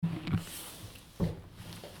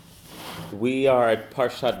We are at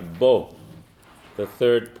Parshat Bo, the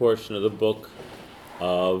third portion of the book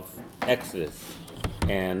of Exodus.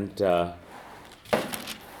 And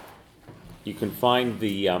you can find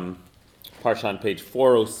the Parsha on page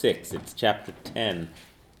 406. It's chapter 10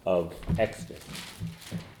 of Exodus.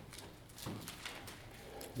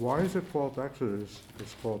 Why is it called Exodus?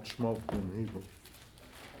 It's called Shemot in Hebrew.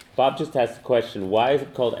 Bob just asked the question, why is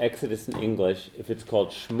it called Exodus in English if it's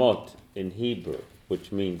called Shemot in Hebrew,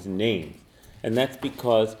 which means names? And that's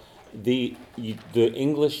because the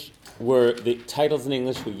English word, the titles in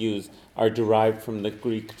English we use are derived from the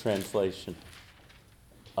Greek translation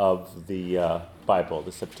of the Bible,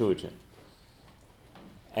 the Septuagint.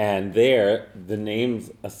 And there, the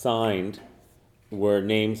names assigned were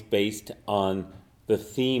names based on the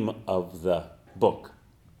theme of the book.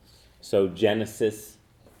 So Genesis,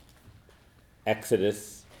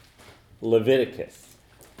 Exodus, Leviticus.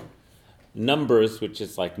 Numbers, which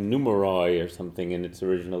is like numeroi or something in its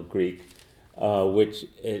original Greek, which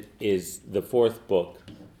is the fourth book,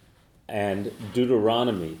 and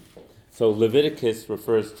Deuteronomy. So Leviticus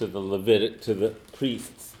refers to the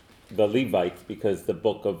priests, the Levites, because the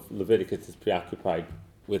book of Leviticus is preoccupied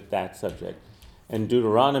with that subject. And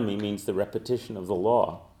Deuteronomy means the repetition of the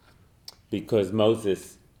law, because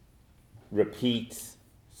Moses repeats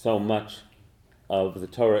so much of the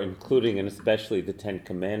Torah, including and especially the Ten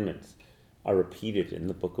Commandments, are repeated in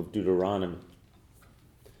the book of Deuteronomy.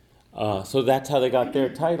 So that's how they got their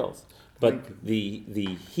titles. But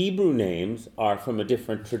the Hebrew names are from a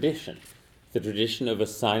different tradition. The tradition of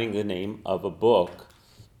assigning the name of a book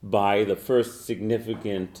by the first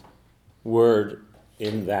significant word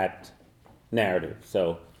in that narrative.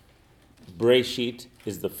 So Breshit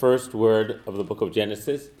is the first word of the book of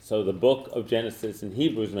Genesis. So the book of Genesis in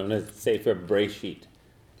Hebrew is known as Sefer Breshit,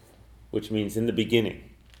 which means in the beginning.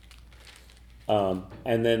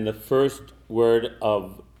 And then the first word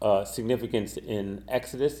of significance in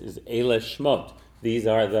Exodus is Ele Shmot. These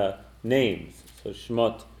are the names. So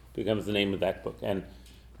Shmot becomes the name of that book, and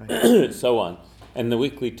so on. And the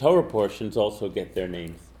weekly Torah portions also get their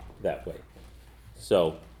names that way.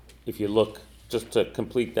 So if you look, just to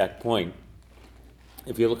complete that point,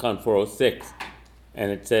 if you look on 406, and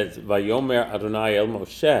it says, Vayomer Adonai el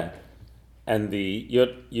Moshe, and the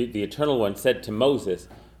Eternal One said to Moses,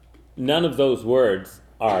 none of those words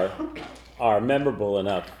are memorable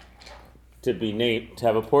enough to be named, to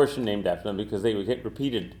have a portion named after them, because they would get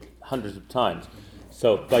repeated hundreds of times.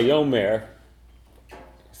 So Vayomer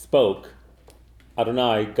spoke,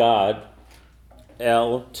 Adonai, God,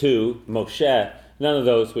 El to Moshe. None of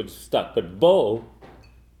those would stuck, but Bo,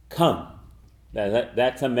 come.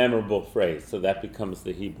 That's a memorable phrase, so that becomes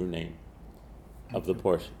the Hebrew name of the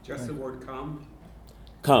portion. Just the word come?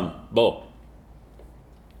 Come, Bo.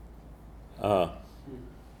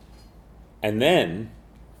 And then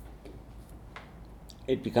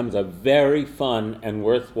it becomes a very fun and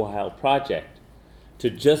worthwhile project to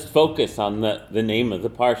just focus on the name of the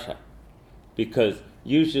Parsha. Because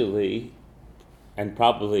usually, and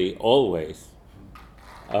probably always,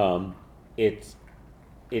 it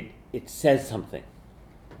says something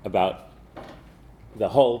about the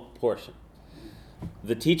whole portion.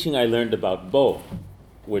 The teaching I learned about Bo,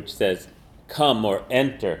 which says, come or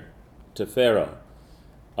enter to Pharaoh.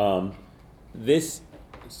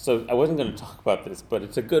 So I wasn't going to talk about this, but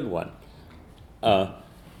it's a good one.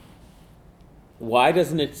 Why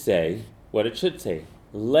doesn't it say what it should say?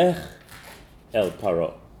 Lech el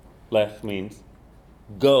Paro. Lech means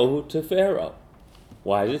go to Pharaoh.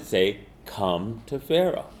 Why does it say come to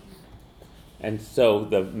Pharaoh? And so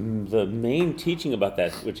the main teaching about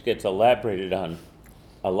that, which gets elaborated on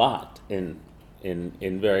a lot in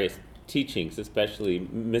various teachings, especially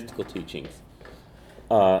mystical teachings,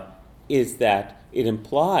 is that it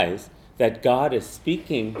implies that God is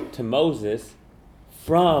speaking to Moses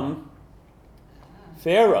from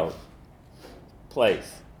Pharaoh's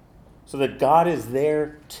place, so that God is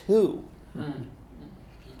there too,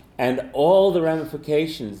 and all the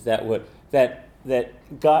ramifications that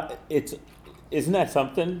God. Isn't that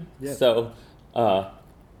something? Yes. So,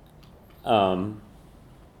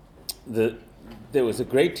 there was a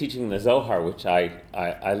great teaching in the Zohar, which I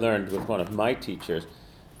learned with one of my teachers,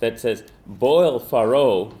 that says, Boil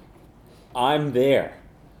Pharaoh, I'm there.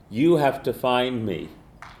 You have to find me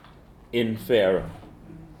in Pharaoh.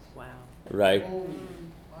 Wow. Right? Oh,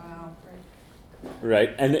 wow.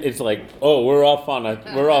 Right? And it's like, oh, we're off on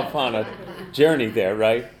a journey there,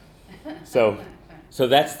 right? So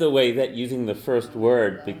that's the way that using the first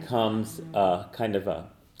word becomes kind of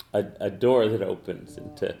a door that opens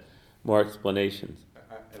into more explanations.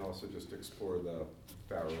 And also just explore the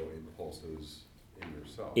Pharaoh impulses in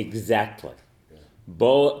yourself. Exactly. Yeah.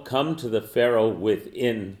 Come to the Pharaoh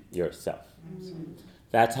within yourself.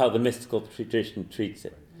 That's how the mystical tradition treats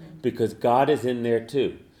it. Because God is in there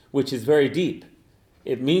too, which is very deep.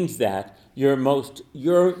 It means that your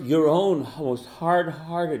own most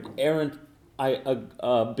hard-hearted, errant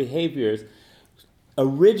behaviors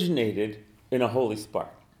originated in a holy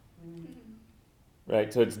spark.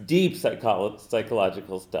 Right? So it's deep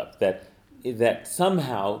psychological stuff that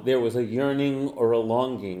somehow there was a yearning or a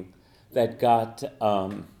longing that got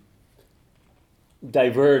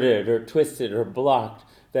diverted or twisted or blocked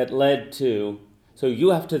that led to. So you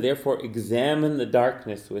have to therefore examine the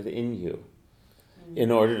darkness within you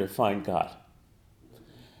in order to find God.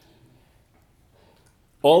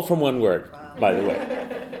 All from one word, by the way.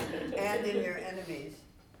 And in your enemies.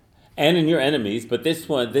 And in your enemies, but this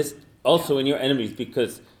also in your enemies,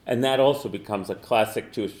 and that also becomes a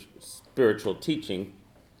classic Jewish spiritual teaching.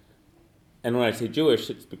 And when I say Jewish,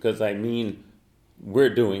 it's because I mean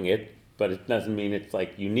we're doing it, but it doesn't mean it's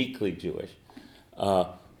like uniquely Jewish,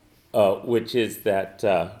 which is that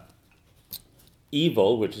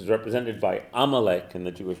evil, which is represented by Amalek in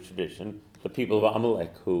the Jewish tradition, the people of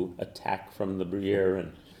Amalek who attack from the rear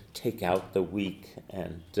and take out the weak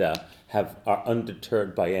and are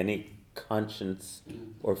undeterred by any conscience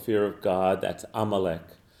or fear of God. That's Amalek.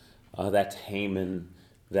 That's Haman.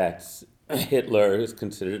 That's Hitler is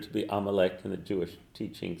considered to be Amalek in the Jewish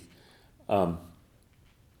teachings. On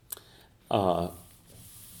the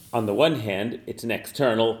one hand, it's an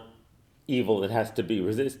external evil that has to be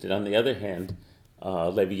resisted. On the other hand,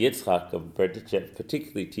 Levi Yitzchak of Berdichev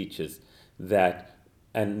particularly teaches that,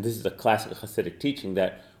 and this is a classic Hasidic teaching,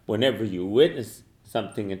 that whenever you witness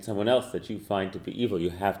something in someone else that you find to be evil,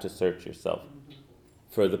 you have to search yourself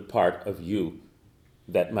for the part of you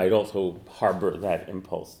that might also harbor that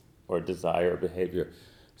impulse or desire or behavior,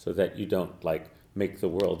 so that you don't make the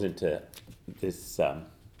world into this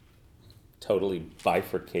totally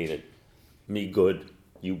bifurcated, me good,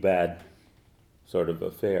 you bad sort of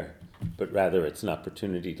affair, but rather it's an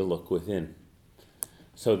opportunity to look within.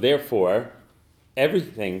 So therefore,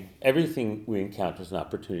 everything we encounter is an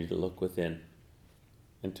opportunity to look within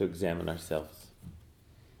and to examine ourselves.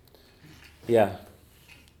 Yeah,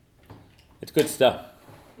 it's good stuff.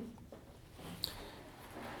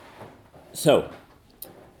 So,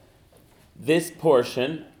 this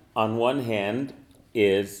portion, on one hand,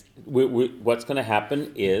 is what's going to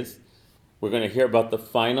happen is we're going to hear about the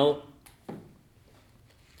final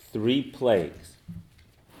 3 plagues.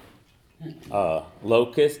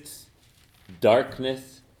 Locusts,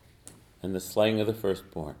 darkness, and the slaying of the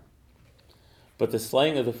firstborn. But the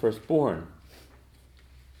slaying of the firstborn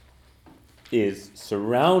is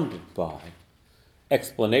surrounded by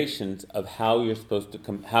explanations of how you're supposed to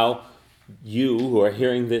how you who are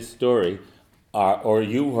hearing this story or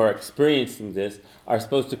you who are experiencing this are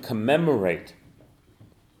supposed to commemorate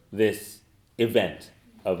this event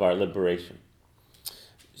of our liberation.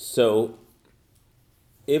 So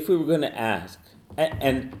if we were going to ask,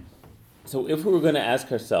 if we were going to ask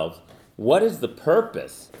ourselves, what is the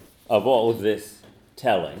purpose of all of this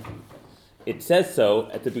telling? It says so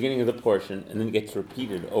at the beginning of the portion, and then it gets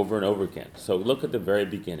repeated over and over again. So look at the very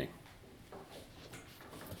beginning.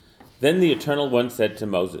 Then the Eternal One said to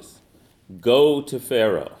Moses, "Go to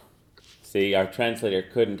Pharaoh." See, our translator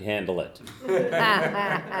couldn't handle it.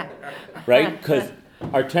 Right? Because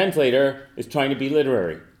our translator is trying to be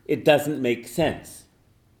literary. It doesn't make sense.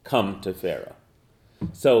 Come to Pharaoh.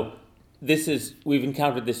 So we've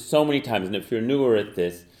encountered this so many times, and if you're newer at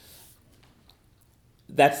this,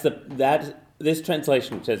 this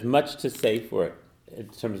translation, which has much to say for it in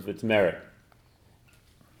terms of its merit,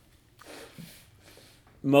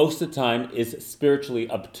 most of the time is spiritually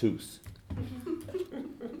obtuse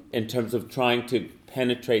in terms of trying to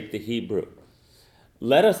penetrate the Hebrew.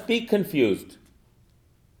 Let us be confused,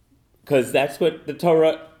 because that's what the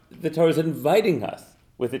Torah is inviting us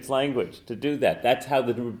with its language to do that. That's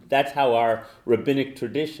how our rabbinic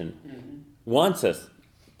tradition wants us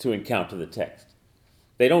to encounter the text.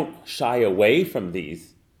 They don't shy away from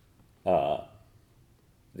these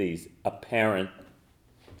apparent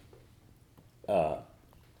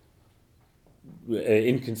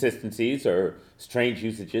inconsistencies or strange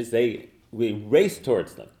usages. We race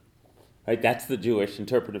towards them, right? That's the Jewish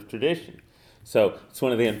interpretive tradition. So it's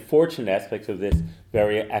one of the unfortunate aspects of this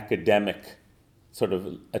very academic sort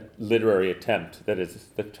of a literary attempt that is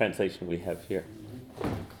the translation we have here.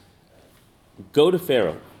 Go to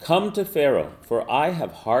Pharaoh, come to Pharaoh, for I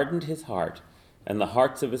have hardened his heart and the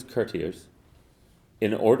hearts of his courtiers,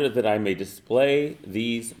 in order that I may display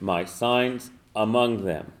these my signs among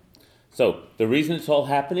them. So the reason it's all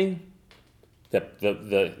happening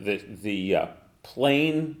The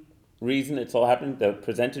plain reason it's all happening, the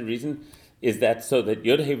presented reason, is that so that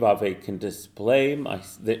Yod-Heh-Vav-Heh can display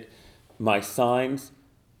my signs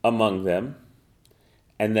among them,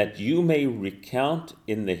 and that you may recount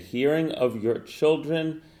in the hearing of your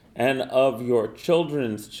children and of your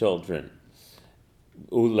children's children.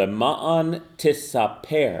 Ulema'an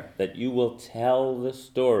tisaper, that you will tell the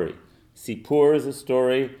story. Sipur is a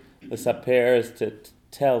story, the saper is to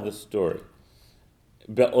tell the story.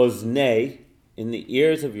 Be'oznei, in the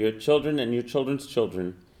ears of your children and your children's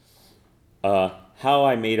children, how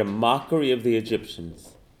I made a mockery of the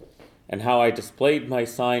Egyptians, and how I displayed my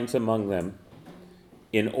signs among them,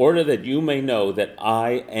 in order that you may know that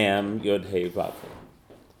I am Yod-Heh-Vav-Heh.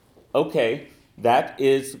 Okay, that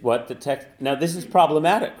is what the text... Now, this is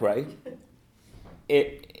problematic, right?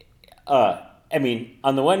 On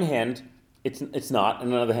the one hand, it's not,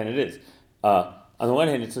 and on the other hand, it is. On the one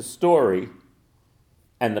hand, it's a story,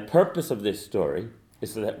 and the purpose of this story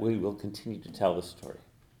is so that we will continue to tell the story,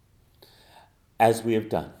 as we have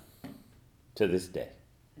done to this day.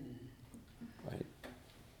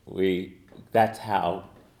 Right? That's how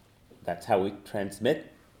we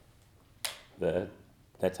transmit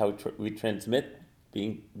we transmit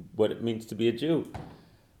being what it means to be a Jew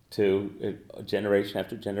to generation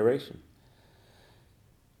after generation.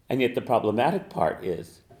 And yet the problematic part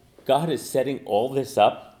is God is setting all this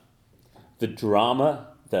up, the drama,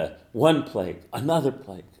 the one plague, another,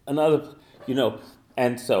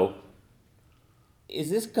 and so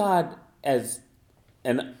is this God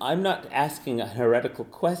and I'm not asking a heretical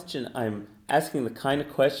question, I'm asking the kind of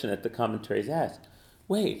question that the commentaries ask.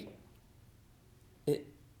 Wait,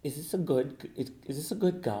 is this a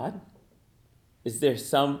good God? Is there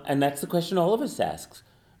some, and that's the question all of us asks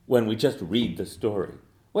when we just read the story.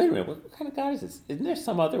 Wait a minute, what kind of God is this? Isn't there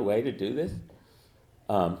some other way to do this?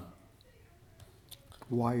 Why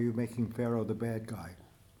are you making Pharaoh the bad guy?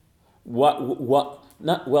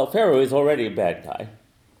 Pharaoh is already a bad guy.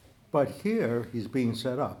 But here, he's being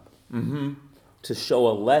set up. Mm-hmm. To show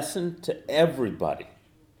a lesson to everybody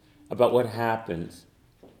about what happens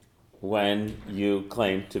when you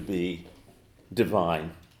claim to be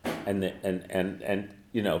divine, and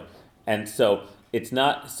so it's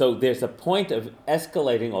not. So there's a point of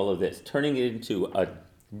escalating all of this, turning it into a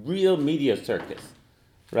real media circus,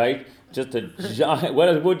 right? Just a giant.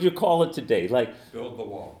 What would you call it today? Like build the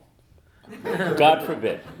wall. God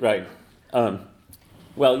forbid, right?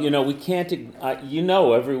 Well, we can't.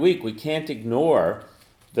 Every week we can't ignore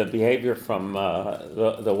the behavior from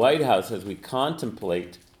the White House as we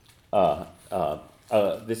contemplate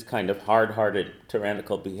this kind of hard-hearted,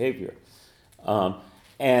 tyrannical behavior.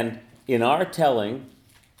 And in our telling,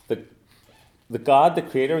 the God, the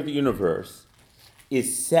creator of the universe,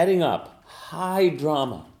 is setting up high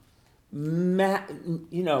drama,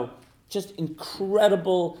 just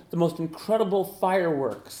incredible, the most incredible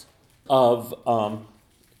fireworks of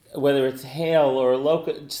whether it's hail or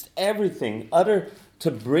locust, just everything,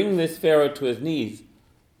 to bring this Pharaoh to his knees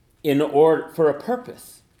in order for a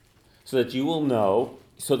purpose, so that you will know,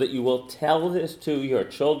 so that you will tell this to your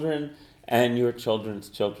children and your children's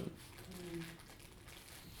children.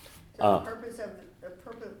 So the purpose,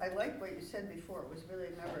 I like what you said before, it was really,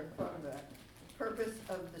 never thought of that. The purpose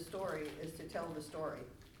of the story is to tell the story.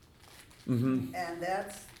 Mm-hmm. And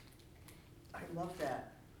I love that.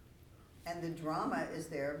 And the drama is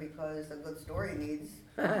there because a good story needs.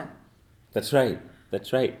 That's right. So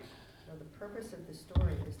the purpose of the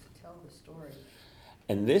story is to tell the story.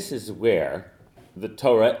 And this is where the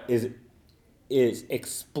Torah is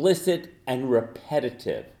explicit and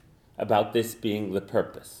repetitive about this being the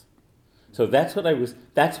purpose. So that's what I was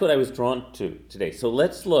drawn to today. So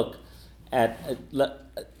let's look at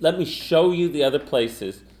let me show you the other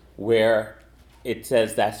places where it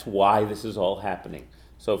says that's why this is all happening.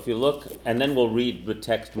 So if you look, and then we'll read the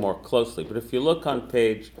text more closely, but if you look on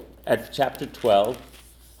at chapter 12,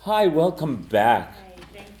 hi, welcome back. Hi,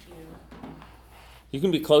 thank you. You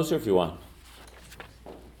can be closer if you want.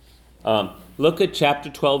 Look at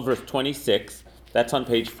chapter 12, verse 26. That's on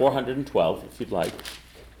page 412, if you'd like.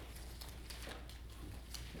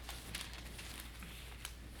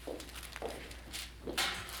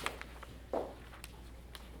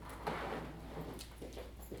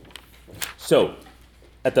 So,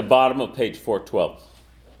 at the bottom of page 412,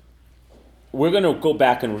 we're going to go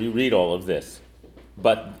back and reread all of this,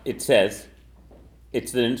 but it says,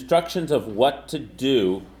 it's the instructions of what to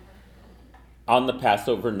do on the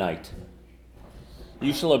Passover night.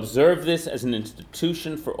 You shall observe this as an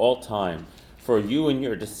institution for all time, for you and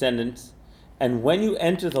your descendants, and when you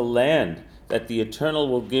enter the land that the Eternal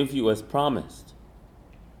will give you as promised.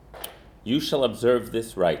 You shall observe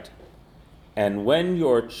this rite. And when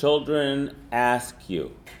your children ask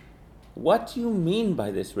you, what do you mean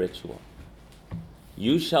by this ritual?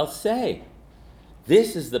 You shall say,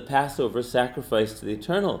 this is the Passover sacrifice to the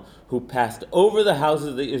Eternal, who passed over the houses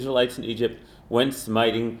of the Israelites in Egypt when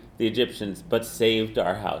smiting the Egyptians, but saved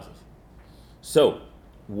our houses. So,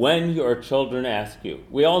 when your children ask you,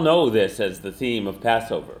 we all know this as the theme of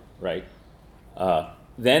Passover, right?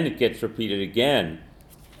 Then it gets repeated again.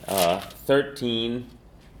 13,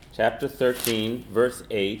 chapter 13, verse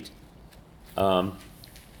 8.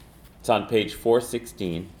 It's on page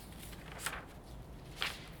 416.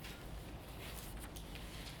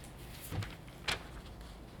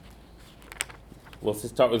 We'll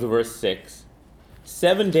start with verse 6.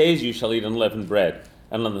 7 days you shall eat unleavened bread,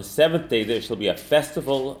 and on the seventh day there shall be a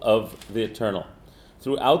festival of the Eternal.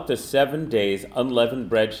 Throughout the 7 days unleavened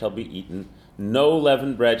bread shall be eaten. No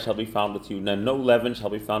leavened bread shall be found with you, and no leaven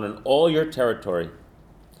shall be found in all your territory.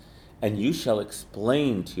 And you shall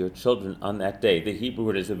explain to your children on that day. The Hebrew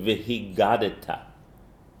word is vihigadita.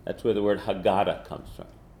 That's where the word Haggadah comes from.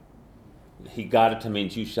 Higadita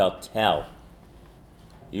means you shall tell.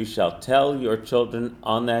 You shall tell your children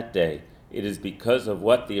on that day, it is because of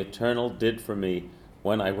what the Eternal did for me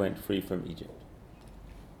when I went free from Egypt.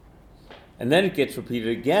 And then it gets repeated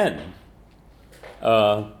again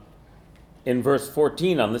in verse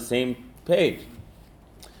 14 on the same page.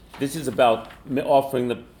 This is about offering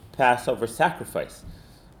the Passover sacrifice.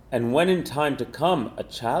 And when in time to come a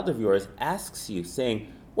child of yours asks you,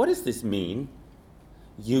 saying, what does this mean?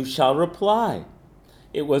 You shall reply,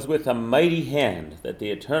 it was with a mighty hand that the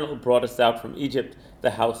Eternal brought us out from Egypt,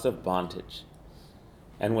 the house of bondage.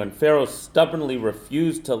 And when Pharaoh stubbornly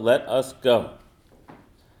refused to let us go,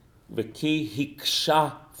 V'ki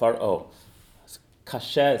hiksha Pharaoh.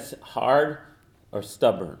 Kasha is hard or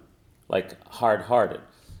stubborn, like hard-hearted.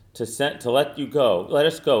 To let you go, let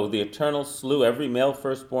us go, the Eternal slew every male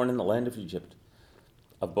firstborn in the land of Egypt,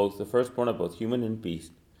 of both the firstborn of both human and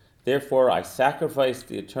beast. Therefore I sacrifice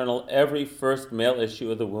the Eternal every first male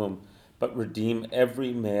issue of the womb, but redeem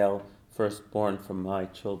every male firstborn from my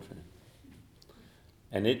children.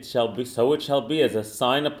 And it shall be as a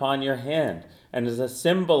sign upon your hand, and as a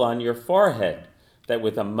symbol on your forehead, that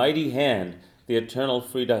with a mighty hand the Eternal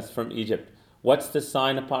freed us from Egypt. What's the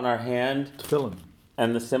sign upon our hand? Tefillin.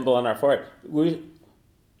 And the symbol on our forehead.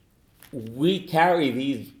 We carry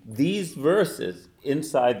these verses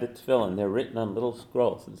inside the tefillin. They're written on little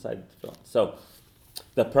scrolls inside the tefillin. So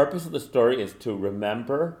the purpose of the story is to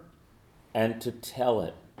remember and to tell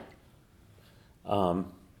it.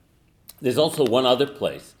 There's also one other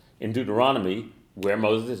place in Deuteronomy where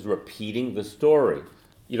Moses is repeating the story.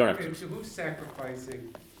 You don't have to. So who's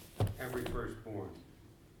sacrificing every firstborn?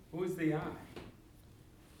 Who is the I?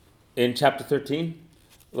 In chapter 13,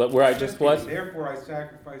 where I just was. Therefore I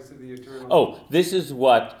sacrifice to the Eternal. Oh, this is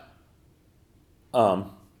what. What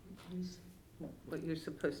you're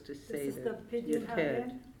supposed to say This is there. the pit Your you have head.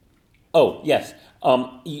 there? Oh, yes.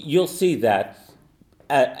 You'll see that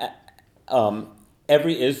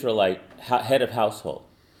every Israelite head of household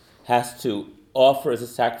has to offer as a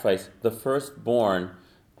sacrifice the firstborn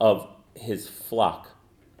of his flock.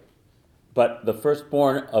 But the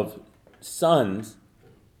firstborn of sons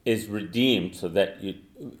is redeemed so that you,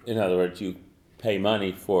 in other words, you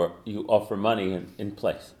offer money in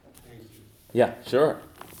place. Thank you. Yeah, sure.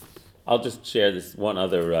 I'll just share this one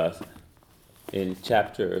other in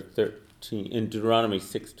chapter 13, in Deuteronomy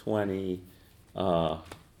 6:20.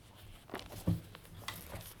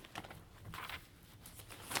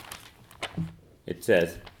 It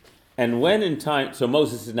says, and when in time, so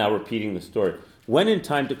Moses is now repeating the story. When in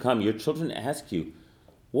time to come your children ask you,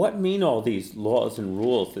 what mean all these laws and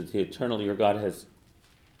rules that the Eternal your God has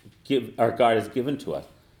given to us?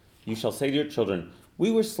 You shall say to your children,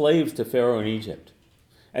 we were slaves to Pharaoh in Egypt,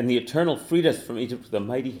 and the Eternal freed us from Egypt with a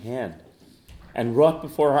mighty hand, and wrought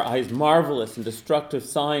before our eyes marvelous and destructive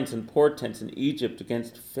signs and portents in Egypt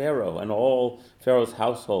against Pharaoh and all Pharaoh's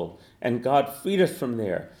household. And God freed us from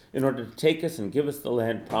there in order to take us and give us the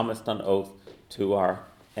land promised on oath to our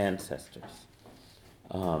ancestors.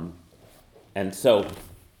 And so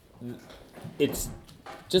it's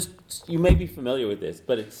just, you may be familiar with this,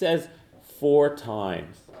 but it says 4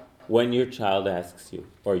 times when your child asks you,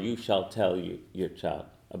 or you shall tell your child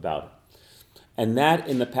about it. And that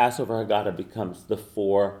in the Passover Haggadah becomes the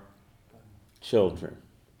 4 children,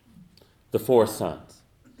 the 4 sons.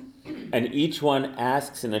 And each one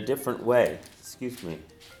asks in a different way. Excuse me.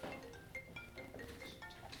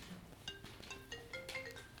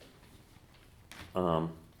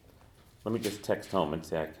 Let me just text home and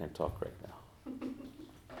say I can't talk right now.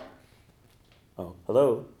 Oh,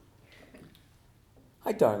 hello?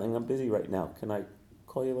 Hi, darling, I'm busy right now. Can I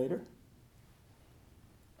call you later?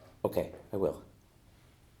 Okay, I will.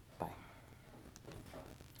 Bye.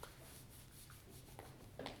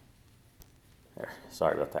 There,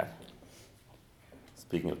 sorry about that.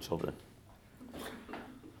 Speaking of children.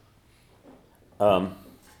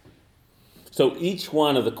 So each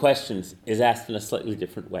one of the questions is asked in a slightly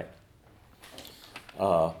different way.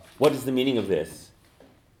 What is the meaning of this?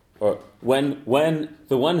 Or when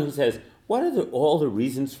the one who says, what are all the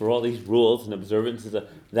reasons for all these rules and observances,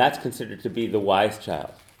 that's considered to be the wise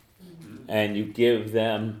child. And you give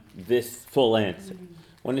them this full answer.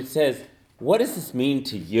 When it says, what does this mean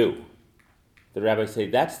to you? The rabbis say,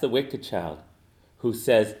 that's the wicked child who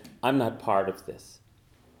says, I'm not part of this.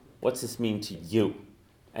 What's this mean to you?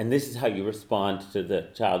 And this is how you respond to the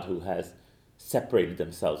child who has separated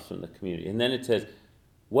themselves from the community. And then it says,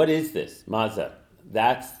 what is this? Maza.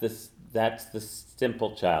 That's the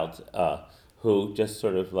simple child who just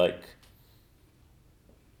sort of like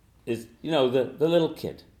is, the little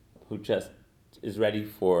kid who just is ready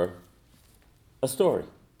for a story.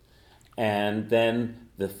 And then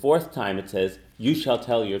the fourth time it says, you shall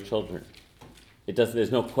tell your children.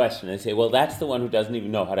 There's no question. They say, well, that's the one who doesn't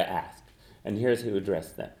even know how to ask. And here's how you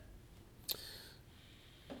address them.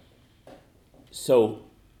 So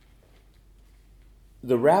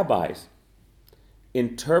the rabbis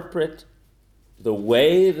interpret the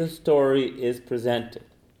way the story is presented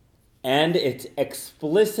and its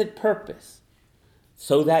explicit purpose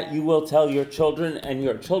so that you will tell your children and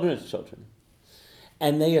your children's children.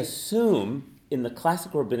 And they assume, in the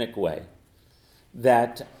classic rabbinic way,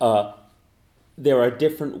 that there are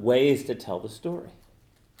different ways to tell the story.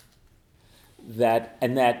 That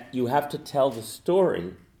you have to tell the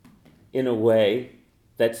story in a way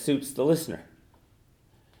that suits the listener.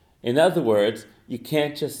 In other words, you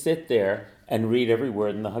can't just sit there and read every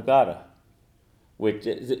word in the Haggadah, which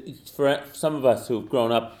is, for some of us who've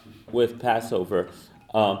grown up with Passover,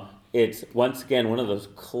 it's once again one of those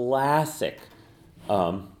classic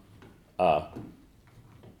how do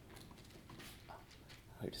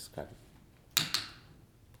I describe it?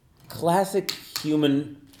 Classic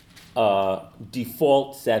human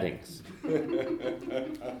default settings.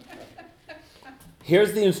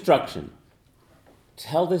 Here's the instruction.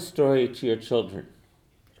 Tell this story to your children.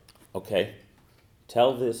 Okay?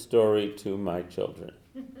 Tell this story to my children.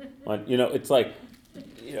 It's like,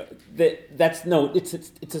 it's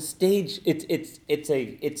a stage,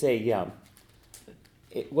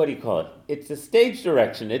 what do you call it? It's a stage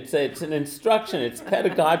direction. It's an instruction. It's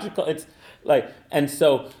pedagogical. It's like, and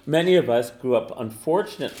so many of us grew up,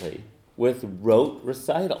 unfortunately, with rote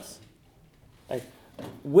recitals,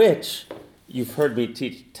 which you've heard me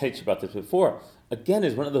teach about this before. Again,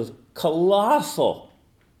 is one of those colossal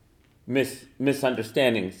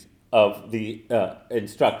misunderstandings of the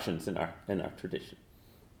instructions in our tradition.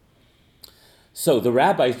 So the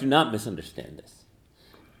rabbis do not misunderstand this,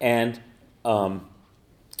 and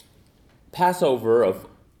Passover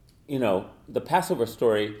the Passover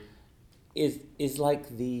story is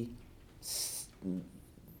like the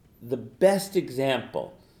best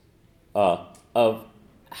example of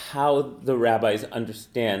how the rabbis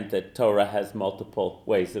understand that Torah has multiple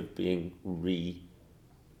ways of being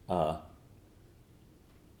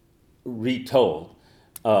retold,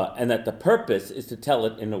 and that the purpose is to tell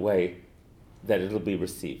it in a way that it'll be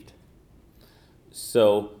received.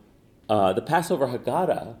 So the Passover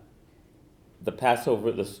Haggadah,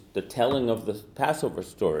 the telling of the Passover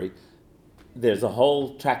story, there's a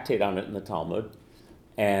whole tractate on it in the Talmud,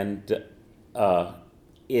 and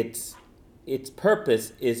its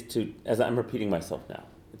purpose is to, as I'm repeating myself now,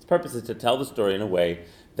 its purpose is to tell the story in a way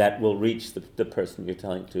that will reach the person you're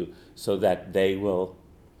telling to, so that they will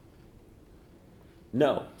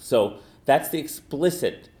know. So that's the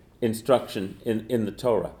explicit instruction in the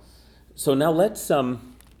Torah. So now let's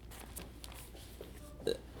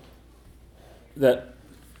the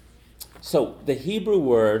Hebrew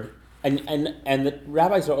word, and the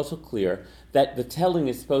rabbis are also clear that the telling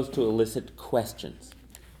is supposed to elicit questions.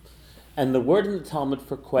 And the word in the Talmud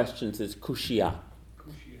for questions is kushia.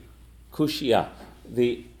 Kushia.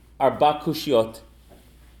 The arba kushiot.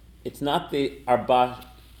 It's not the arba.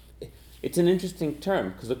 It's an interesting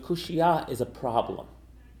term because a kushia is a problem.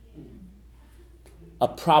 A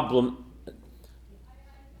problem.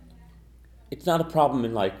 It's not a problem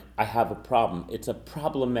in like, I have a problem. It's a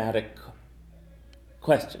problematic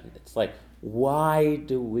question. It's like, why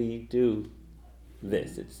do we do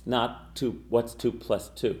this? It's not what's 2 plus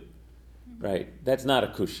 2, right? That's not a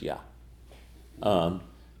kushia.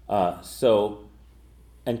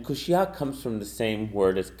 And kushia comes from the same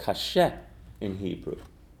word as kashet in Hebrew.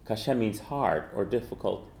 Kasha means hard or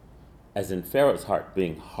difficult, as in Pharaoh's heart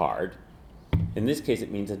being hard. In this case,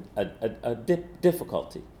 it means a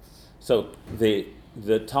difficulty. So the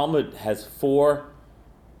Talmud has four.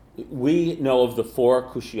 We know of the four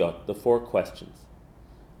kushiyot, the four questions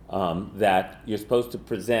that you're supposed to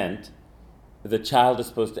present. The child is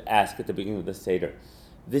supposed to ask at the beginning of the Seder.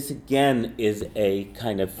 This again is a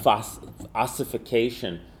kind of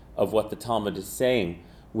ossification of what the Talmud is saying,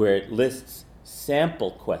 where it lists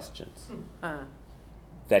sample questions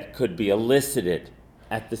that could be elicited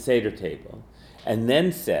at the Seder table, and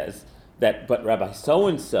then says that, but Rabbi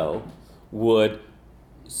so-and-so would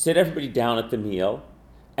sit everybody down at the meal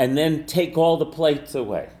and then take all the plates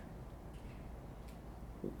away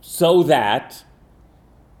so that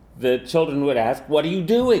the children would ask, what are you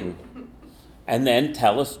doing? And then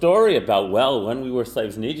tell a story about, well, when we were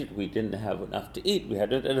slaves in Egypt, we didn't have enough to eat. We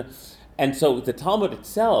had And so the Talmud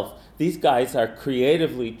itself, these guys are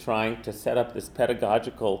creatively trying to set up this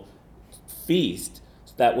pedagogical feast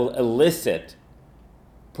that will elicit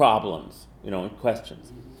problems, and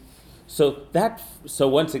questions. So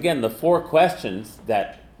once again, the four questions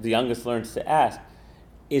that the youngest learns to ask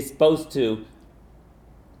is supposed to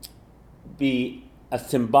be a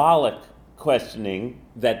symbolic questioning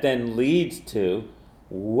that then leads to,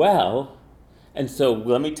 well, and so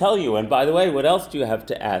let me tell you, and by the way, what else do you have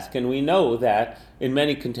to ask? And we know that in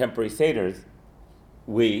many contemporary Seders,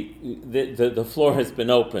 the floor has been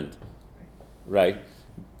opened, right?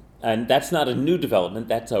 And that's not a new development,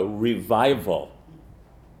 that's a revival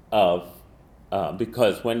of,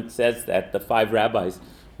 because when it says that the 5 rabbis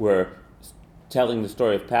were telling the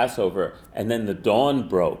story of Passover, and then the dawn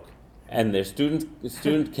broke, and their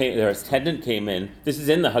attendant came in, this is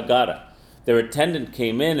in the Haggadah, their attendant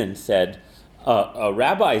came in and said,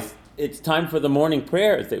 rabbis, it's time for the morning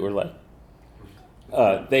prayers. They were like,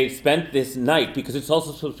 they spent this night, because it's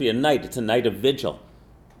also supposed to be a night, it's a night of vigil,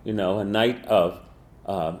 a night of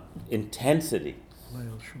intensity.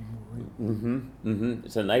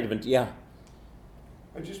 It's a night of, yeah.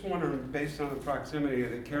 I'm just wondering, based on the proximity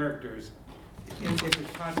of the characters, if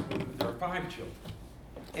it's possible that there are 5 children.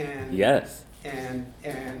 And yes. And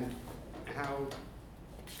how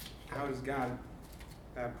does God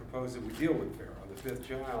propose that we deal with Pharaoh, the 5th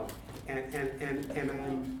child? And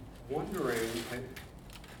I'm wondering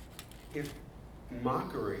if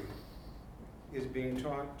mockery is being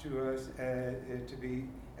taught to us to be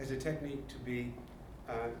as a technique to be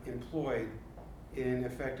employed in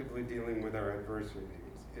effectively dealing with our adversities.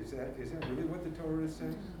 Is that really what the Torah is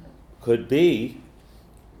saying? Could be.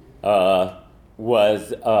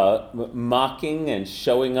 Was mocking and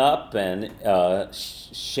showing up and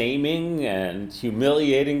shaming and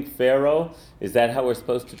humiliating Pharaoh. Is that how we're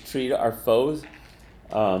supposed to treat our foes?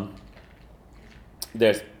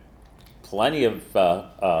 There's plenty of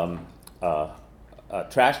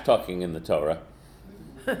trash talking in the Torah.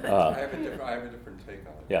 I have a different take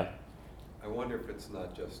on it. Yeah. I wonder if it's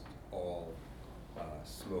not just all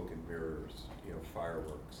smoke and mirrors,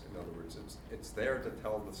 fireworks. In other words, it's there to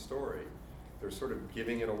tell the story. They're sort of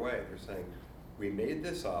giving it away. They're saying, we made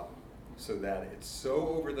this up so that it's so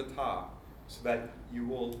over the top so that you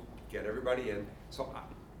will get everybody in. So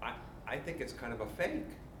I think it's kind of a fake.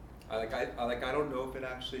 I don't know if it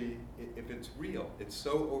actually, if it's real. It's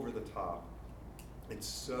so over the top. There's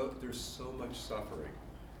so much suffering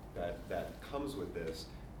that comes with this.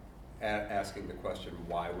 Asking the question,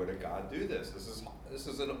 why would a God do this? This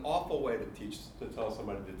is an awful way to tell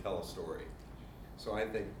somebody to tell a story. So I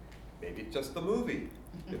think maybe it's just the movie.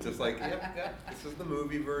 It's just like, yep, this is the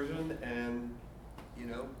movie version, and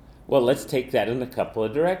Well, let's take that in a couple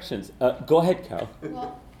of directions. Go ahead, Carol.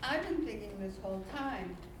 Well, I've been thinking this whole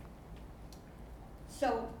time.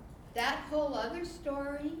 So that whole other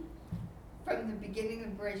story, from the beginning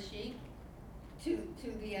of Bereshit to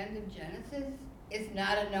the end of Genesis, is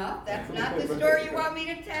not enough. That's not the story you want me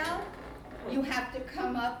to tell. You have to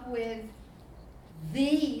come up with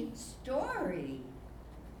the story.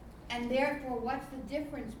 And therefore, what's the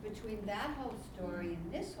difference between that whole story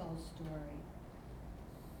and this whole story?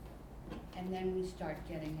 And then we start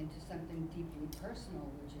getting into something deeply personal,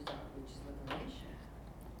 which is liberation.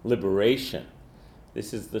 Liberation.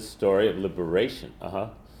 This is the story of liberation.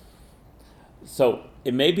 So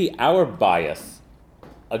it may be our bias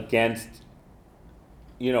against,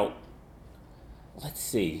 let's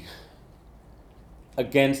see,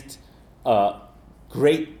 against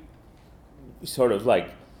great sort of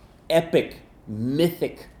like epic,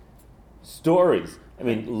 mythic stories. I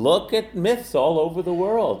mean, look at myths all over the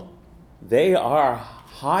world. They are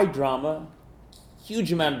high drama,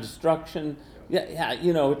 huge amount of destruction. Yeah,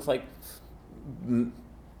 it's like,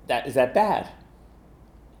 is that bad?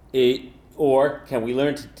 Or can we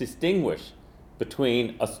learn to distinguish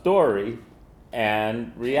between a story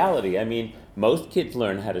and reality? I mean, most kids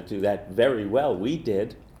learn how to do that very well. We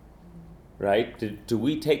did, right? Do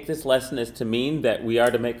we take this lesson as to mean that we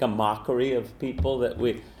are to make a mockery of people that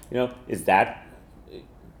is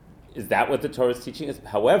that what the Torah is teaching us?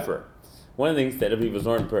 However, one of the things that Aviva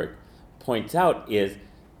Zornberg points out is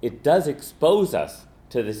it does expose us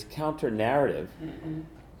to this counter narrative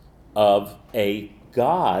of a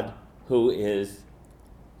God who is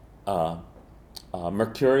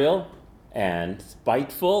mercurial and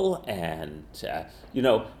spiteful, and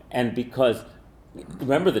and because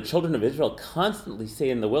remember, the children of Israel constantly say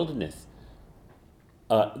in the wilderness,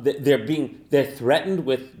 they're threatened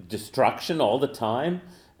with destruction all the time.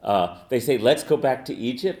 They say, let's go back to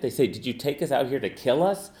Egypt. They say, did you take us out here to kill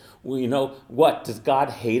us? Well, what, does God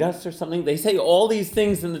hate us or something? They say all these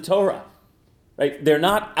things in the Torah, right? They're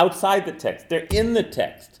not outside the text. They're in the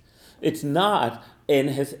text. It's not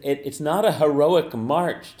it's not a heroic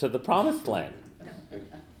march to the promised land.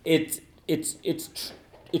 It's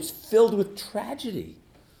filled with tragedy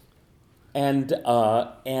and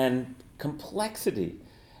complexity.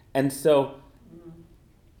 And so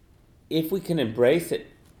if we can embrace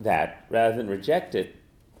that rather than reject it,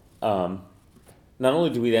 not only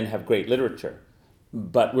do we then have great literature,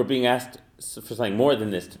 but we're being asked for something more than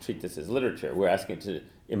this, to treat this as literature. We're asking it to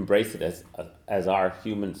embrace it as our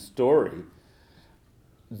human story.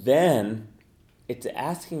 Then it's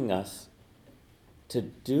asking us to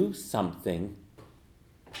do something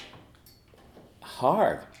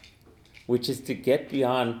hard, which is to get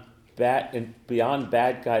beyond the bad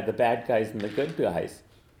guys and the good guys,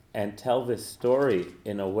 and tell this story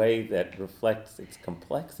in a way that reflects its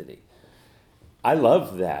complexity. I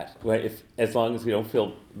love that. Right? As long as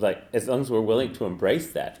we're willing to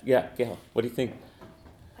embrace that. Yeah, Gail, what do you think?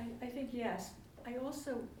 I think yes. I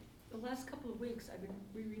also, the last couple of weeks, I've been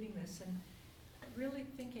rereading this and really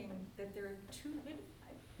thinking that there are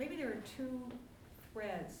maybe there are two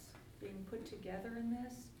threads being put together in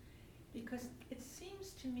this, because it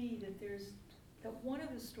seems to me that one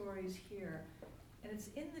of the stories here, and it's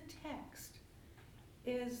in the text,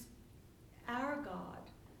 is our God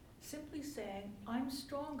simply saying, I'm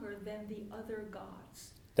stronger than the other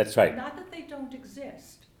gods. That's right. Not that they don't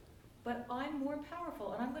exist, but I'm more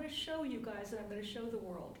powerful, and I'm going to show you guys, and I'm going to show the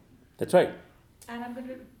world. That's right. And I'm going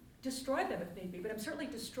to destroy them if need be, but I'm certainly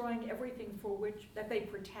destroying everything that they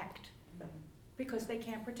protect, because they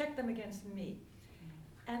can't protect them against me.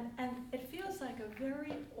 And it feels like a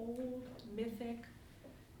very old mythic,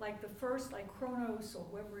 like the first, like Kronos or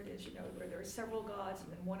whoever it is, where there are several gods,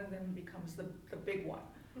 and then one of them becomes the big one,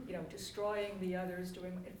 destroying the others,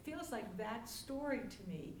 it feels like that story to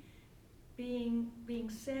me being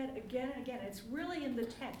said again and again. It's really in the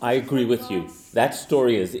text. I agree with you. That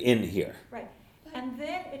story is in here. Right. And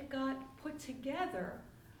then it got put together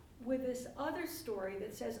with this other story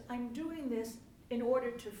that says, I'm doing this in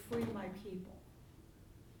order to free my people.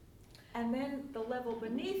 And then the level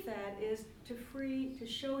beneath that is to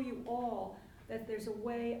show you all that there's a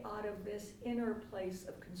way out of this inner place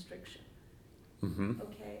of constriction. Mm-hmm.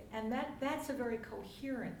 Okay? And that's a very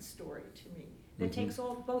coherent story to me. That takes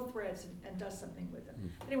both threads and does something with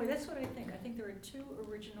them. Anyway, that's what I think. I think there are two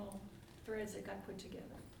original threads that got put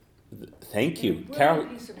together. Thank you. Carol,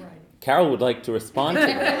 piece of writing. Carol would like to respond to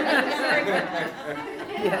that.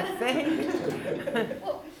 Yeah, thank you.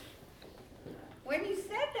 Well, when you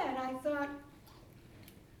said that, I thought,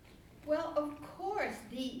 well, of course,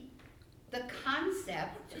 the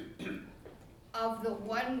concept of the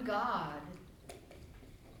one God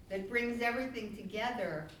that brings everything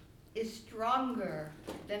together is stronger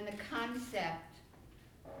than the concept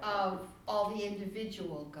of all the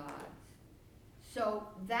individual gods. So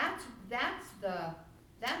that's the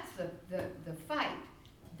fight,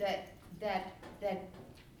 that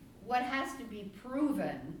what has to be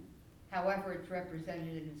proven, however it's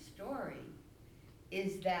represented in the story,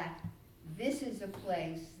 is that this is a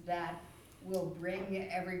place that will bring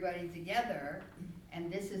everybody together, and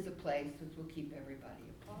this is a place which will keep everybody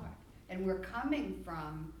apart. And we're coming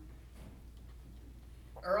from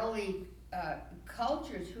early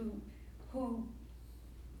cultures who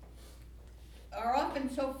are often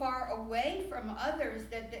so far away from others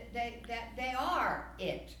that they are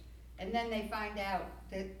it. And then they find out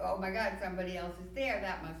that, oh my God, somebody else is there,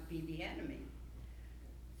 that must be the enemy.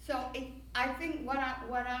 So I think what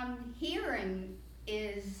I'm hearing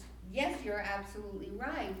is, yes, you're absolutely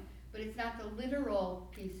right, but it's not the literal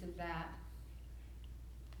piece of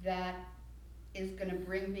that is going to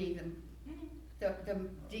bring me the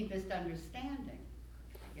deepest understanding.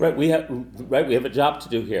 Right, we have a job to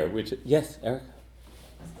do here. Yes, Eric.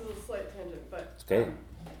 Still but Okay.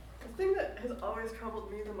 the thing that has always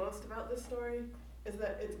troubled me the most about this story is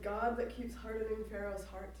that it's God that keeps hardening Pharaoh's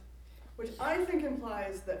heart, which I think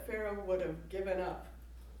implies that Pharaoh would have given up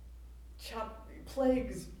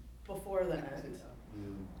plagues before that.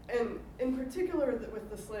 And in particular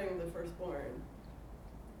with the slaying of the firstborn.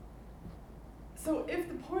 So if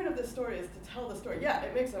the point of this story is to tell the story, yeah,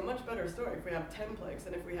 it makes a much better story if we have 10 plagues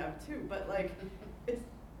than if we have 2. But like,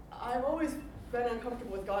 I've always been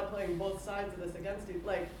uncomfortable with God playing both sides of this against you.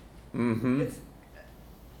 Like,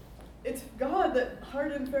 it's God that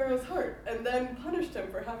hardened Pharaoh's heart and then punished him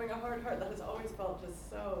for having a hard heart. That has always felt just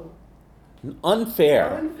so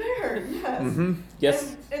unfair. Unfair, yes.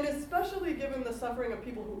 Yes. And especially given the suffering of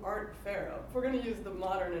people who aren't Pharaoh. If we're going to use the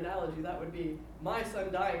modern analogy, that would be my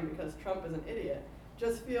son dying because Trump is an idiot.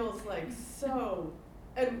 Just feels like so,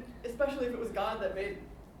 and especially if it was God that made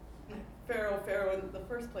Pharaoh in the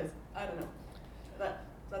first place. I don't know.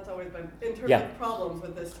 That's always been in terms of problems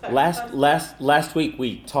with this text. Last week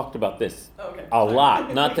we talked about this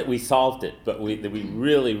lot. Not that we solved it, but we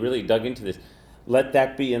really, really dug into this. Let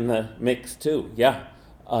that be in the mix too. Yeah.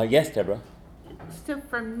 Yes, Deborah. So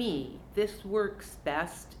for me, this works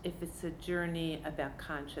best if it's a journey about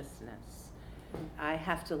consciousness. I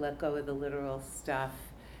have to let go of the literal stuff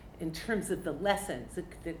in terms of the lessons,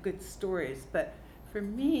 the good stories. But for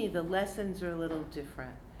me, the lessons are a little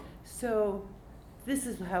different. So this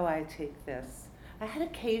is how I take this. I had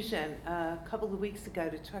occasion a couple of weeks ago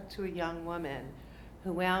to talk to a young woman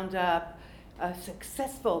who wound up, a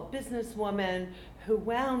successful businesswoman who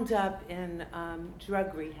wound up in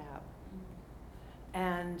drug rehab,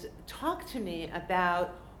 and talked to me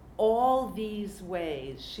about all these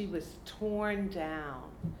ways she was torn down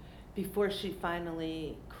before she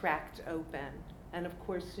finally cracked open. And of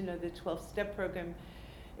course, the 12-step program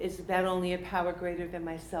is about only a power greater than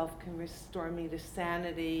myself can restore me to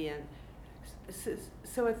sanity. And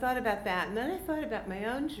so I thought about that. And then I thought about my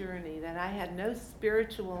own journey, that I had no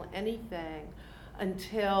spiritual anything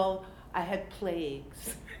until I had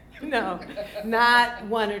plagues. Not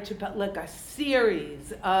one or two, but like a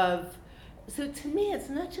series of. So to me, it's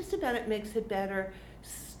not just about it makes a better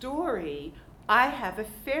story. I have a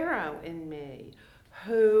Pharaoh in me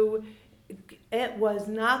who it was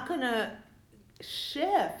not going to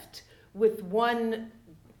shift with one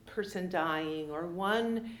person dying or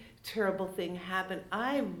one terrible thing happen.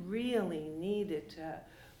 I really needed to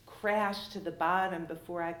crash to the bottom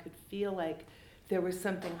before I could feel like there was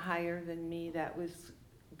something higher than me that was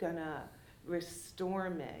gonna restore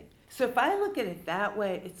me. So if I look at it that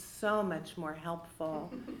way, it's so much more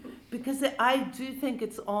helpful because I do think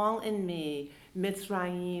it's all in me.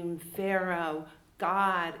 Mitzrayim, Pharaoh,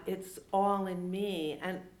 God, it's all in me.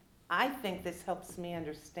 And I think this helps me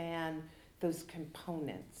understand those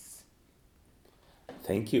components.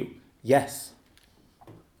 Thank you. Yes.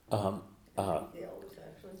 Gail was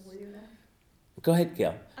actually, were you next? Go ahead,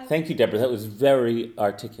 Gail. Thank you, Deborah. That was very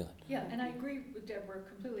articulate. Yeah, and I agree with Deborah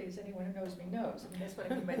completely, as anyone who knows me knows. I mean, that's what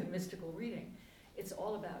I mean by the mystical reading. It's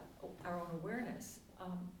all about our own awareness.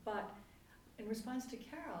 But in response to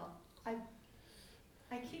Carol, I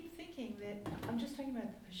keep thinking that, I'm just talking about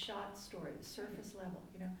the Peshat story, the surface level,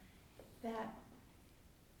 that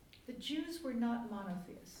the Jews were not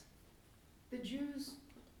monotheists. The Jews,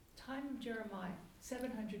 time of Jeremiah,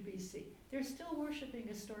 700 BC, they're still worshiping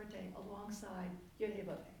Astarte alongside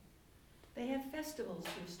Yehovah. They have festivals to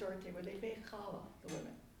Astarte where they bake challah, the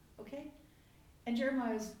women, okay? And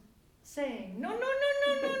Jeremiah's saying, no.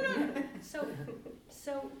 So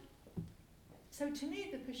to me,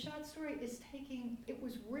 the Peshat story is it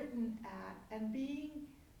was written at and being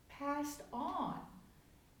passed on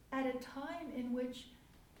at a time in which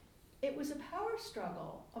it was a power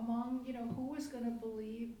struggle among, who was going to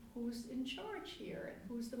believe who's in charge here and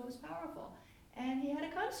who's the most powerful. And he had a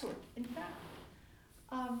consort, in fact.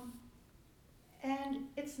 And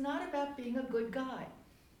it's not about being a good guy.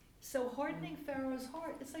 So hardening Pharaoh's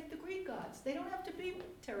heart, it's like the Greek gods. They don't have to be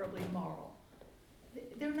terribly moral.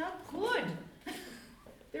 They're not good.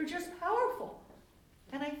 They're just powerful.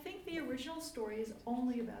 And I think the original story is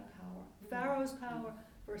only about power. Pharaoh's power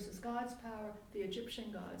versus God's power, the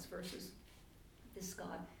Egyptian gods versus this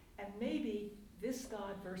god, and maybe this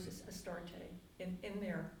god versus Astarte in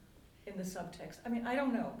the subtext. I mean, I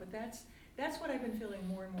don't know, but that's what I've been feeling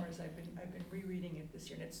more and more as I've been rereading it this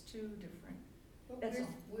year, and it's too different. That's all.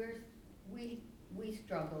 We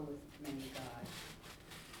struggle with many gods.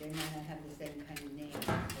 They might not have the same kind of names,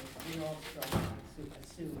 but we all struggle, I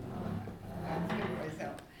assume.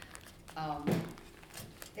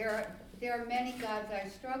 There are many gods I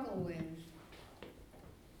struggle with,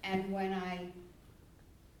 and when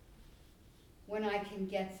when I can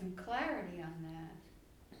get some clarity on that,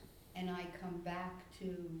 and I come back to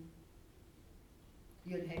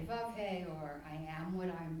Yud Hey Vav Hey, or I am what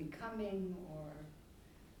I'm becoming,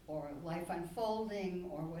 or life unfolding,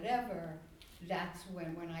 or whatever, that's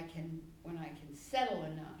when I can settle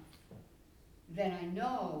enough, then I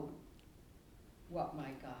know what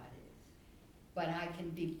my God is. But I can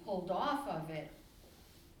be pulled off of it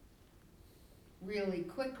really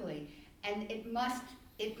quickly, and it must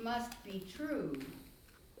be true,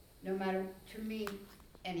 no matter, to me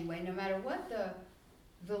anyway, no matter what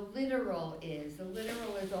the literal is. The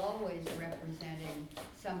literal is always representing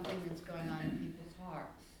something that's going on in people's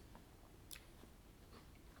hearts.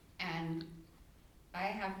 And I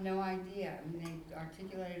have no idea, I mean, they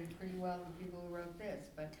articulated it pretty well, the people who wrote this,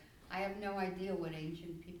 but I have no idea what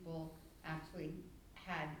ancient people actually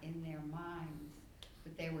had in their minds,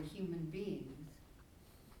 but they were human beings,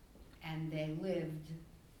 and they lived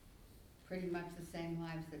pretty much the same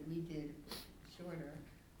lives that we did, shorter.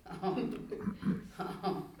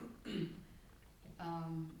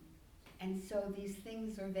 And so these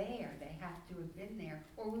things are there, they have to have been there,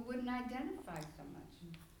 or we wouldn't identify so much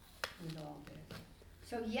with all this.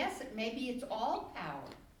 So yes, maybe it's all power.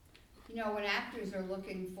 You know, when actors are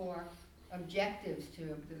looking for objectives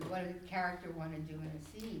to what does a character want to do in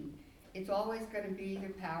a scene, it's always going to be either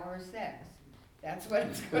power or sex. That's what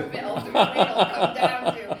it's going to ultimately it'll come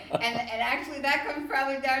down to. And actually that comes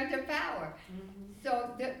probably down to power. So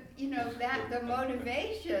the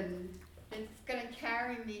motivation that's going to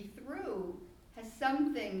carry me through has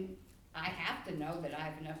something. I have to know that I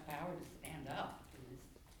have enough power to stand up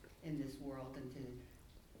in this world and to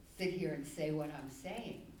sit here and say what I'm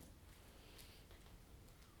saying.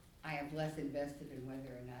 I have less invested in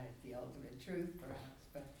whether or not it's the ultimate truth,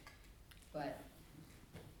 perhaps,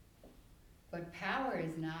 but power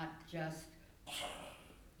is not just a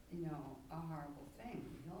horrible thing.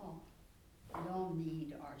 We all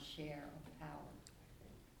need our share of power.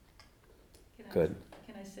 Good.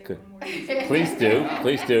 Can I say Good. one more thing? Please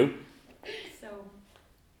do. So,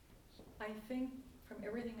 I think from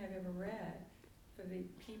everything I've ever read, for the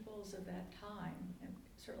peoples of that time, and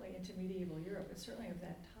certainly into medieval Europe, but certainly of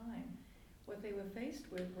that time, what they were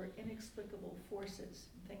faced with were inexplicable forces.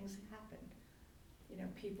 Things happened.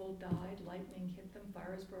 People died, lightning hit them,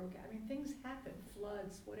 fires broke out. I mean, things happened,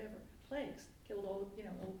 floods, whatever, plagues, killed all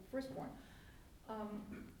firstborn.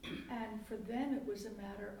 And for them, it was a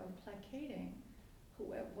matter of placating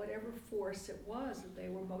whatever force it was that they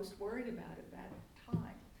were most worried about at that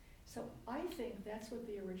time. So I think that's what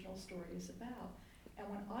the original story is about. And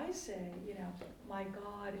when I say, my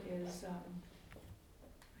God is,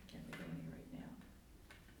 I can't think of any right now.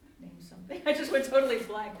 Name something. I just went totally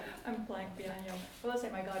blank. I'm blank behind you. Well, let's say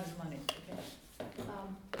my God is money. Okay.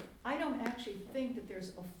 I don't actually think that there's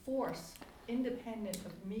a force independent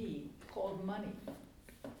of me called money.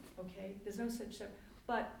 Okay? There's no such thing.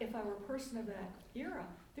 But if I were a person of that era,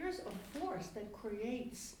 there's a force that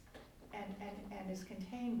creates and is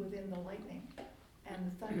contained within the lightning and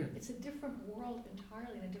the thunder. It's a different world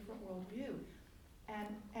entirely, and a different worldview.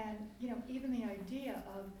 And even the idea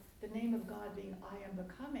of the name of God being I am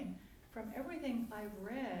becoming, from everything I've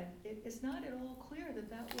read, it's not at all clear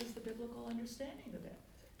that was the biblical understanding of it.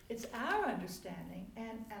 It's our understanding,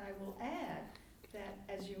 and I will add that,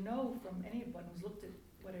 as you know from anyone who's looked at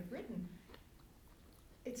what I've written,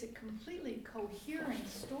 it's a completely coherent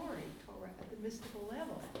story, Torah, at the mystical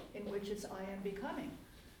level, in which it's I am becoming.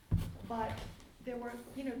 But there were,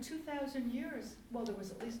 2,000 years, well, there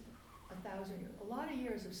was at least 1,000 years, a lot of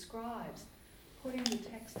years of scribes putting the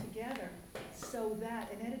text together so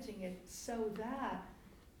that, and editing it so that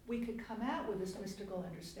we could come out with this mystical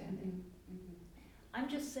understanding. Mm-hmm. I'm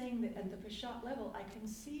just saying that at the Peshat level, I can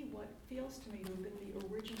see what feels to me to have been the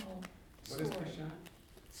original story. What is Peshat?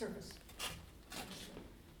 Surface.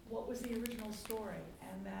 What was the original story?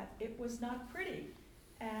 And that it was not pretty.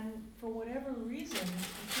 And for whatever reason,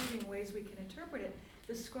 including ways we can interpret it,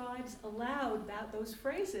 the scribes allowed those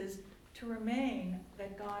phrases to remain,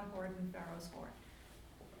 that God hardened Pharaoh's heart.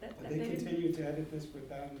 But they continued to edit this for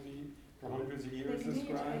hundreds of They years, the continued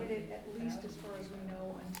to scribe? edit it, at least as far as we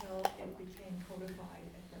know, until it became codified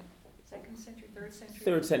at the 2nd century, 3rd century?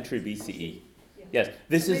 3rd century BCE. Yeah. Yes,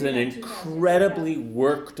 this So is maybe an not 2000. incredibly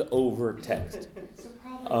worked over text. So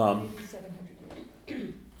probably maybe 700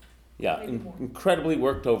 years. Yeah, Maybe more. incredibly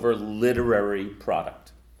worked over literary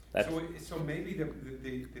product. That's, So maybe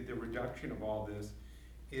the reduction of all this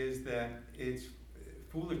is that it's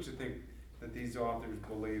foolish to think that these authors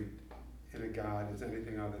believed in a God as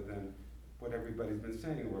anything other than what everybody's been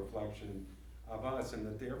saying, a reflection of us, and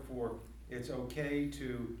that therefore it's okay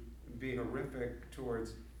to be horrific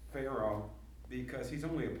towards Pharaoh because he's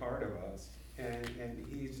only a part of us, and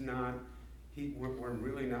he's not, we're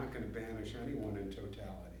really not gonna banish anyone in totality.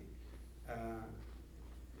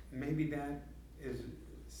 Maybe that is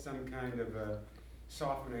some kind of a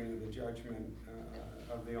softening of the judgment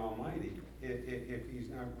of the Almighty, if he's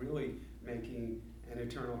not really making an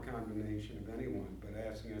eternal condemnation of anyone, but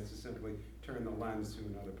asking us to simply turn the lens to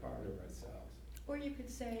another part of ourselves. Or you could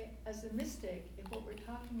say, as a mystic, if what we're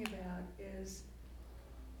talking about is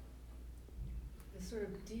the sort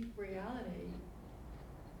of deep reality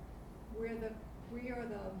where we,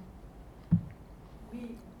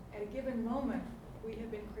 at a given moment, we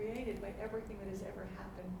have been created by everything that has ever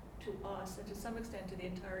happened to us, and to some extent to the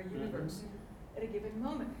entire universe at a given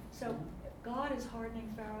moment. So God is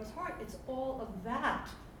hardening Pharaoh's heart. It's all of that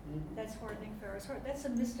that's hardening Pharaoh's heart. That's a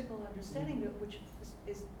mystical understanding which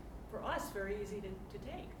is for us very easy to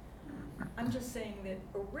take. I'm just saying that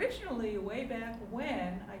originally, way back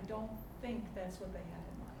when, I don't think that's what they had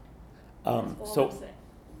in mind. That's all I'm saying.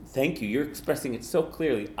 Thank you. You're expressing it so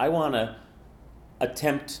clearly. I want to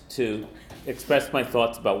attempt to express my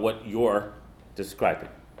thoughts about what you're describing.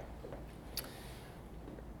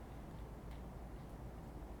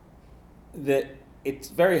 That it's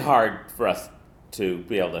very hard for us to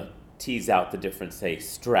be able to tease out the different, say,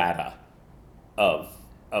 strata of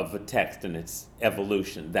a text and its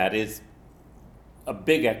evolution. That is a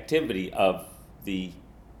big activity of the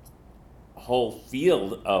whole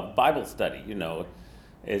field of Bible study,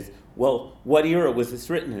 is, well, what era was this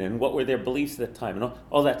written in, and what were their beliefs at the time? And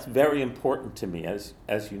all that's very important to me, as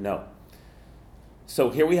you know. So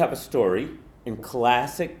here we have a story in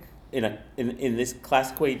this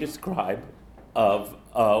classic way you describe of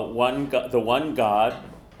the one God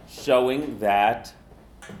showing that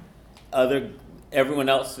everyone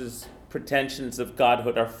else's pretensions of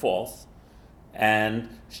godhood are false, and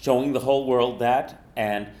showing the whole world that,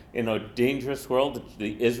 and in a dangerous world,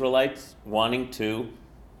 the Israelites wanting to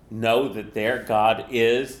know that their God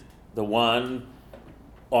is the one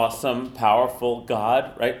awesome, powerful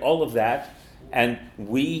God, right? All of that. And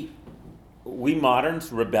we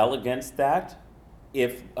moderns rebel against that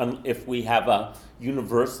if we have a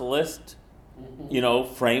universalist,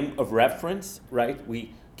 frame of reference, right?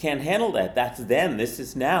 We can't handle that. That's then, this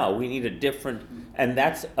is now. We need a different, and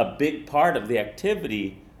that's a big part of the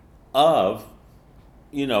activity of,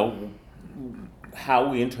 how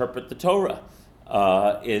we interpret the Torah.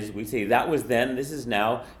 Is we say that was then, this is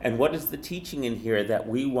now, and what is the teaching in here that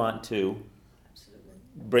we want to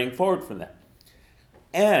bring forward from that?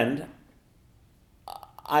 And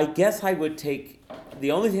I guess I would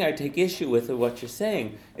the only thing I take issue with of what you're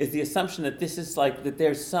saying is the assumption that this is like, that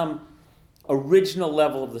there's some original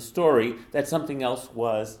level of the story that something else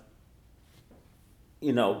was,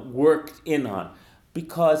 worked in on.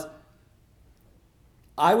 Because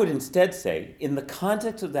I would instead say, in the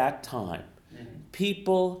context of that time,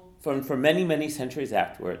 people, for many, many centuries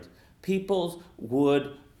afterwards, peoples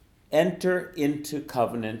would enter into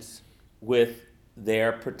covenants with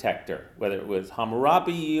their protector, whether it was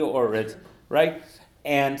Hammurabi or it's, right?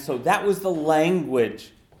 And so that was the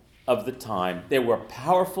language of the time. There were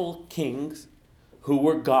powerful kings who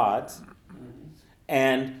were gods,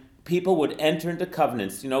 and people would enter into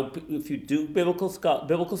covenants. If you do biblical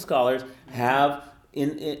scholars have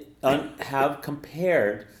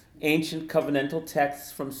compared ancient covenantal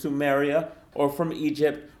texts from Sumeria or from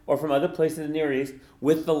Egypt or from other places in the Near East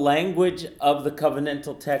with the language of the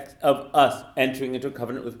covenantal text of us entering into a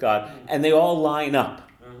covenant with God, and they all line up,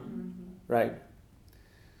 right?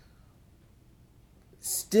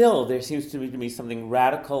 Still, there seems to me something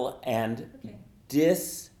radical and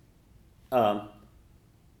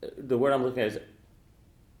the word I'm looking at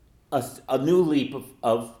is a new leap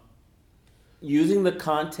of using the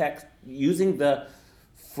context, using the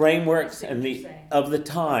frameworks of the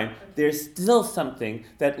time. There's still something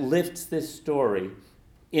that lifts this story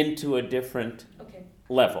into a different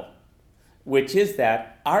level, which is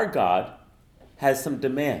that our God has some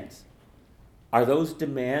demands. Are those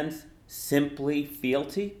demands simply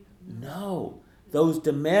fealty? No. Those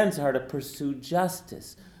demands are to pursue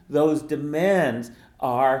justice. Those demands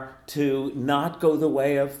are to not go the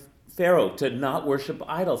way of Pharaoh, to not worship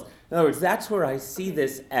idols. In other words, that's where I see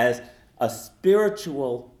this as a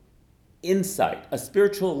spiritual insight, a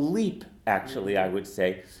spiritual leap, actually, I would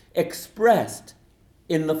say, expressed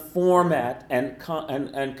in the format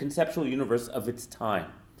and conceptual universe of its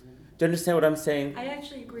time. Do you understand what I'm saying? I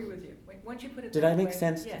actually agree with you. Once you put it Did that I make way,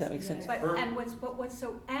 sense? yes. Did that make sense?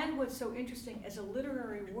 What's so interesting as a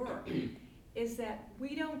literary work is that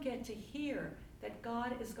we don't get to hear that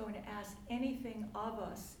God is going to ask anything of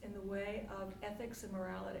us in the way of ethics and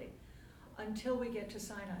morality until we get to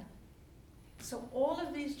Sinai. So all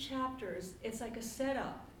of these chapters, it's like a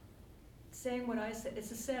setup, saying what I said,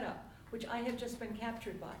 it's a setup, which I have just been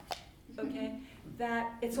captured by, okay?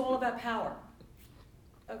 That it's all about power.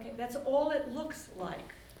 Okay, that's all it looks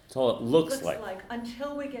like. That's all it looks like.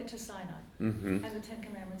 Until we get to Sinai Mhm. and the Ten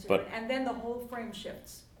Commandments are But- written, and then the whole frame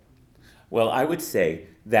shifts. Well, I would say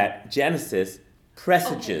that Genesis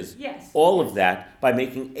presages Okay, yes, all yes. of that by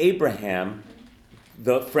making Abraham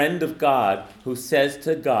the friend of God who says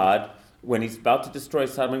to God when he's about to destroy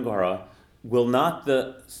Sodom and Gomorrah, will not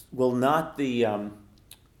the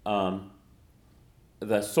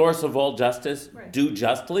source of all justice Right. do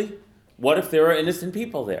justly? What if there are innocent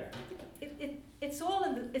people there?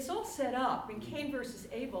 It's all set up. I mean, Cain versus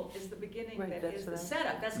Abel is the beginning. Right, that that's is the what I-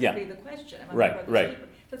 setup. That's Yeah. going to be the question. Am I Right, brother's right. keeper?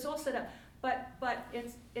 So it's all set up. But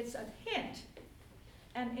it's a hint.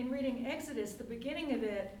 And in reading Exodus, the beginning of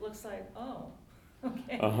it looks like, oh,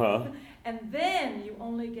 okay. Uh-huh. And then you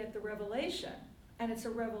only get the revelation. And it's a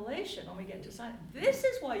revelation when we get to Sinai. This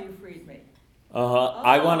is why you freed me.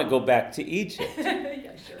 I want to go back to Egypt.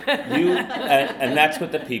 Yeah, sure. And that's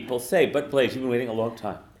what the people say. But Blaise, you've been waiting a long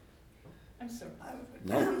time. I'm sorry.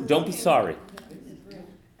 No, don't be sorry.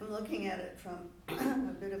 I'm looking at it from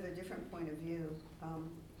a bit of a different point of view,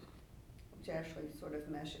 which actually sort of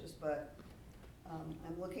meshes, but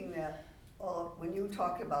I'm looking at when you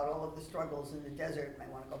talk about all of the struggles in the desert, and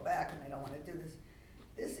I want to go back and I don't want to do this,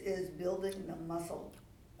 this is building the muscle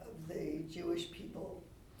of the Jewish people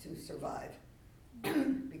to survive.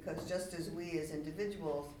 Because just as we as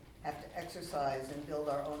individuals have to exercise and build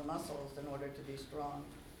our own muscles in order to be strong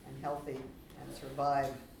and healthy and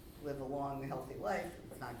survive, live a long, healthy life,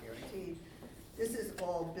 it's not guaranteed. This is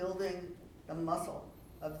all building the muscle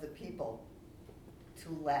of the people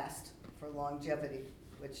to last for longevity,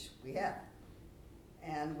 which we have.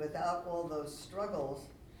 And without all those struggles,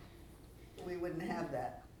 we wouldn't have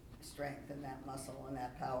that strength and that muscle and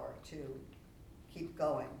that power to keep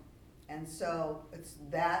going. And so it's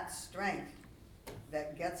that strength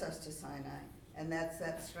that gets us to Sinai, and that's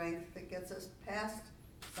that strength that gets us past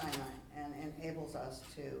Sinai and enables us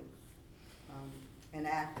to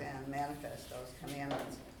enact and manifest those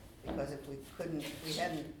commandments. Because if we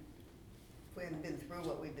hadn't been through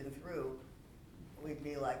what we've been through, we'd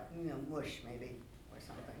be like, mush maybe, or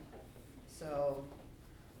something. So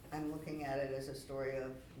I'm looking at it as a story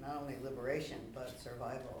of not only liberation, but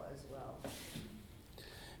survival as well.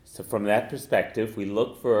 So from that perspective, we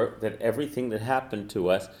look for that everything that happened to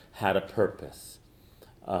us had a purpose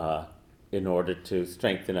in order to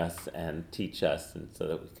strengthen us and teach us, and so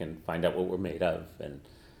that we can find out what we're made of. And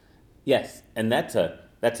yes, and that's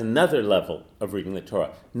another level of reading the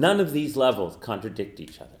Torah. None of these levels contradict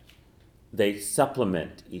each other. They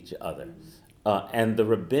supplement each other. And the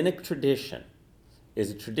rabbinic tradition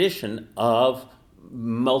is a tradition of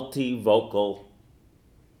multivocal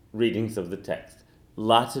readings of the text.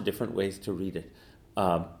 Lots of different ways to read it.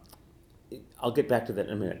 I'll get back to that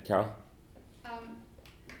in a minute. Carol?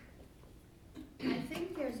 I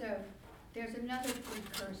think there's another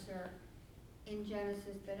precursor in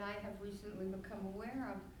Genesis that I have recently become aware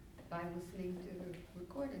of by listening to the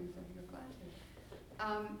recordings of your classes.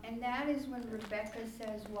 And that is when Rebecca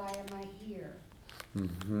says, "Why am I here?"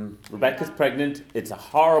 Mm-hmm. Rebecca's pregnant. It's a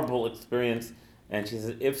horrible experience. And she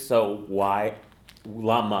says, if so, why?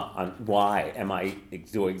 Lama, why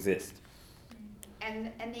do I exist?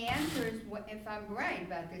 And the answer is, if I'm right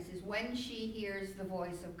about this, is when she hears the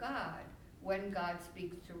voice of God, when God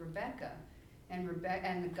speaks to Rebecca,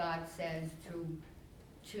 and God says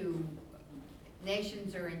to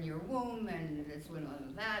nations are in your womb, and this one will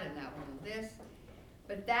do that, and that will do this.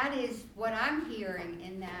 But that is what I'm hearing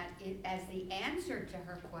in that as the answer to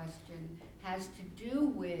her question has to do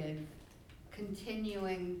with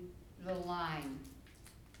continuing the line,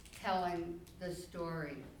 telling the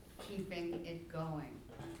story, keeping it going.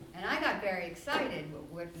 And I got very excited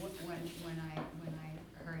when I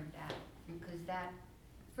heard that, because that,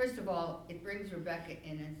 first of all, it brings Rebecca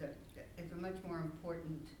in as a much more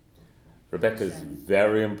important Rebecca's person.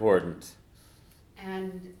 very important.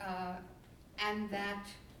 And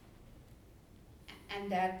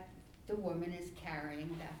that the woman is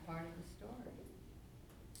carrying that part of the story.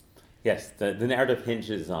 Yes, the narrative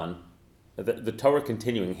hinges on, the Torah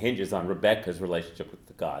continuing hinges on Rebecca's relationship with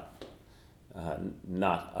the God,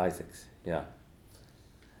 not Isaac's, yeah.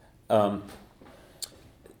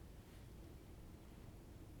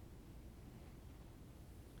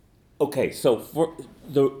 Okay, so for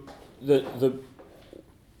the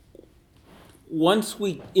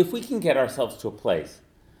if we can get ourselves to a place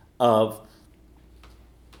of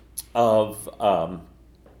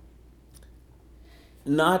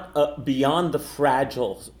not beyond the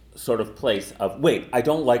fragile sort of place of, wait, I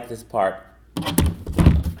don't like this part.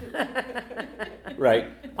 Right?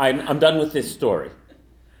 I'm done with this story.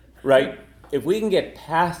 Right? If we can get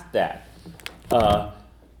past that,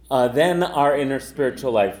 then our inner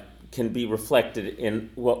spiritual life can be reflected in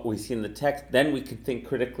what we see in the text. Then we can think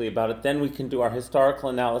critically about it. Then we can do our historical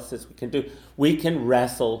analysis. We can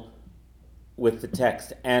wrestle with the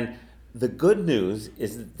text. And the good news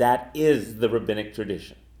is that is the rabbinic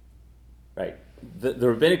tradition, right? The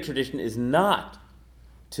rabbinic tradition is not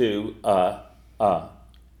to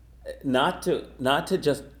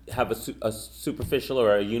just have a superficial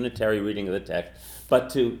or a unitary reading of the text, but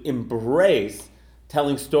to embrace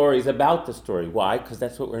telling stories about the story. Why? Because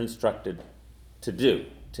that's what we're instructed to do,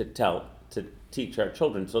 to teach our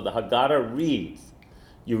children. So the Haggadah reads.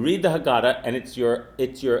 You read the Haggadah, and it's your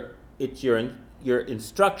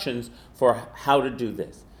instructions for how to do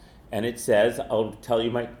this. And it says, I'll tell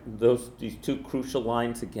you these two crucial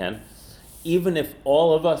lines again. Even if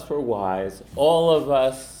all of us were wise, all of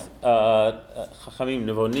us chachamim,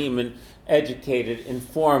 nevonim, and educated,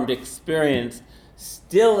 informed, experienced,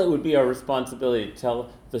 still it would be our responsibility to tell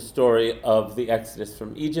the story of the Exodus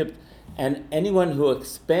from Egypt, and anyone who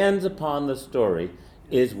expands upon the story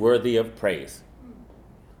is worthy of praise.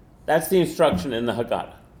 That's the instruction in the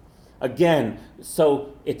Haggadah. Again,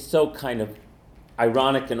 so it's so kind of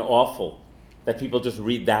ironic and awful that people just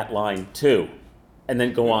read that line too, and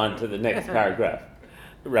then go on to the next paragraph,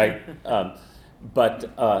 right?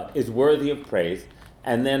 But is worthy of praise.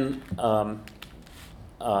 And then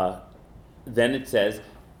it says,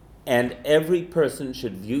 and every person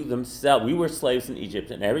should view themselves, we were slaves in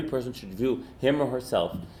Egypt, and every person should view him or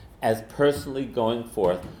herself as personally going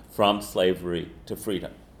forth from slavery to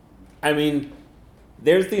freedom. I mean,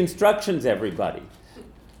 there's the instructions, everybody.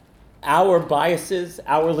 Our biases,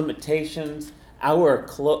 our limitations, our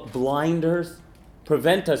blinders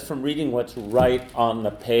prevent us from reading what's right on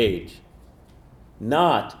the page.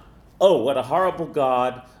 Not, oh, what a horrible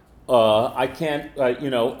God, I can't,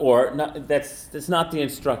 or not, that's not the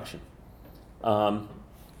instruction.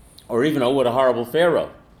 Or even, oh, what a horrible Pharaoh.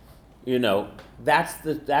 That's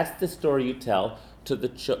the story you tell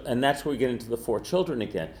to and that's where we get into the 4 children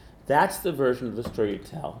again. That's the version of the story you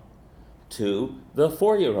tell to the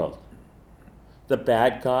 4-year-old. The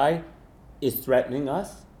bad guy is threatening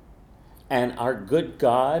us, and our good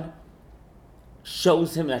God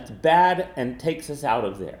shows him that's bad and takes us out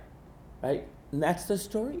of there, right? And that's the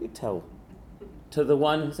story you tell to the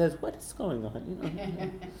one who says, what is going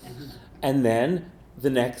on? And then the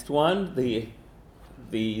next one, the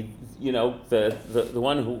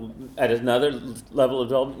one who at another level of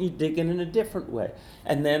development, you dig in a different way.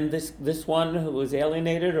 And then this one who was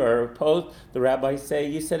alienated or opposed, the rabbis say,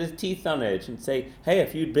 you set his teeth on edge and say, hey,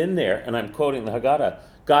 if you'd been there, and I'm quoting the Haggadah,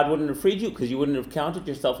 God wouldn't have freed you because you wouldn't have counted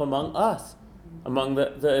yourself among us, among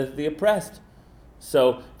the oppressed.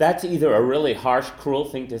 So that's either a really harsh, cruel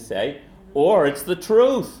thing to say, or it's the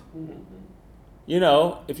truth.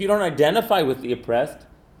 If you don't identify with the oppressed,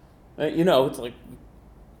 it's like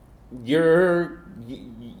you're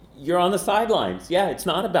on the sidelines. Yeah, it's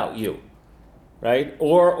not about you, right?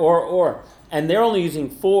 Or. And they're only using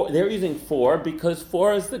 4. They're using 4 because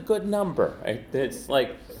 4 is the good number, right? It's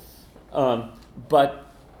like, but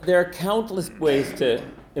there are countless ways to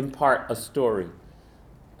impart a story.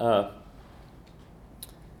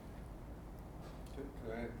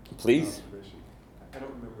 Please. I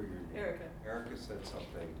don't remember your name. Erica. Erica said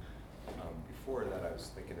something before that I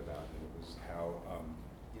was thinking about, and it was how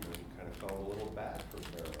you kind of felt a little bad for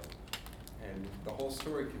Pharaoh, and the whole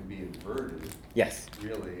story can be inverted. Yes.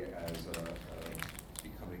 Really, as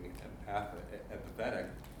becoming empathetic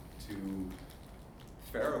to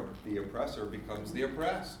Pharaoh, the oppressor becomes the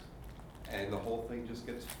oppressed, and the whole thing just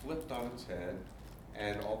gets flipped on its head,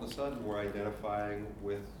 and all of a sudden we're identifying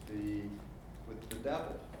with the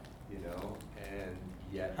devil. And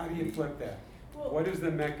yet. How do you flip that? Well, What is the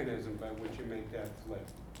mechanism by which you make that flip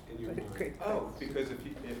in your mind? Oh, because if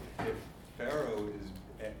Pharaoh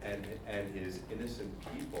and his innocent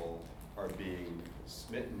people are being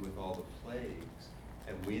smitten with all the plagues,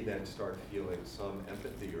 and we then start feeling some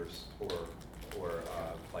empathy or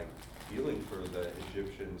like feeling for the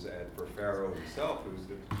Egyptians and for Pharaoh himself, who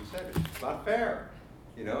said it's not fair.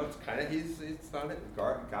 It's kind of it's not it.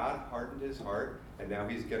 God hardened his heart, and now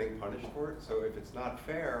he's getting punished for it. So if it's not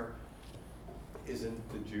fair, isn't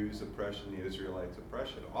the Jews' oppression, the Israelites'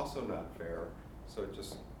 oppression, also not fair? So it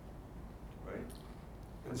just, right?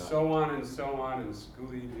 And so on and so on and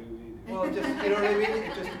schooly-dooly. Well, just you know what I mean.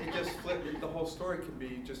 It just flipped. The whole story can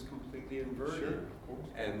be just completely inverted. Sure, of course.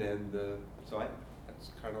 And then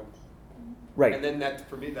that's kind of Right. And then that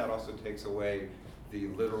for me that also takes away the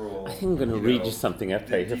literal. I think I'm gonna read you something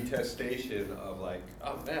after I The hear. detestation of like,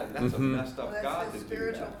 oh man, that's a Mhm. messed Well, up God that's to the do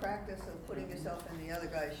spiritual that. practice of putting yourself in the other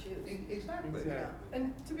guy's shoes. Exactly. Yeah.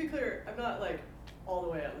 And to be clear, I'm not like all the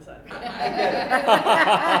way on the side of it.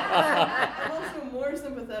 I'm also more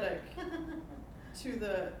sympathetic to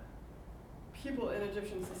the people in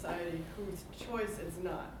Egyptian society whose choice it's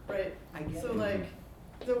not, right? I get So it. like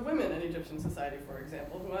the women in Egyptian society, for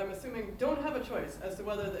example, who I'm assuming don't have a choice as to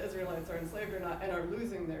whether the Israelites are enslaved or not and are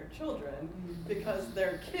losing their children because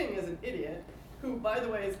their king is an idiot, who, by the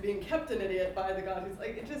way, is being kept an idiot by the God who's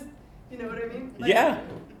like, it just, you know what I mean? Like, Yeah.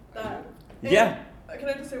 That. Yeah. And, can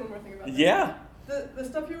I just say one more thing about that? Yeah. The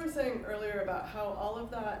stuff you were saying earlier about how all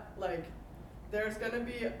of that, like, there's going to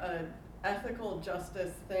be a ethical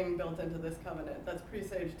justice thing built into this covenant that's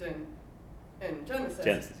presaged in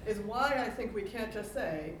Genesis, is why I think we can't just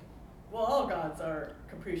say, well, all gods are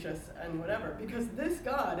capricious and whatever, because this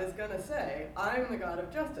God is going to say, I'm the God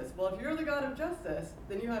of justice. Well, if you're the God of justice,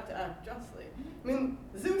 then you have to act justly. I mean,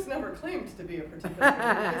 Zeus never claimed to be a particularly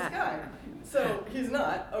religious guy, so he's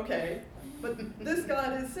not, okay. But this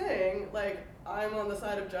God is saying, like, I'm on the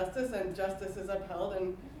side of justice, and justice is upheld,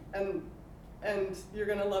 and you're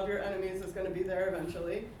going to love your enemies is going to be there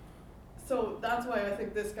eventually. So that's why I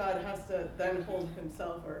think this God has to then hold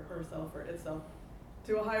himself or herself or itself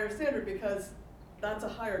to a higher standard, because that's a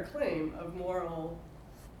higher claim of moral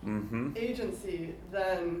Mm-hmm. agency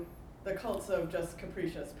than the cults of just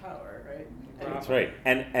capricious power, right? And That's right.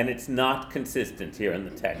 And it's not consistent here in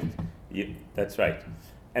the text. That's right.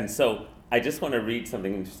 And so I just want to read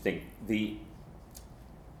something interesting. The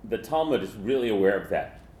Talmud is really aware of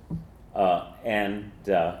that. When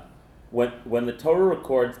the Torah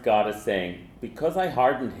records God as saying, because I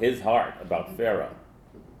hardened his heart about Pharaoh,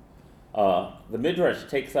 the Midrash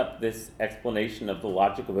takes up this explanation of the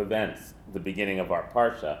logic of events, the beginning of our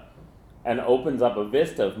Parsha, and opens up a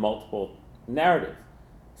vista of multiple narratives.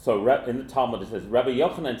 So in the Talmud it says, Rabbi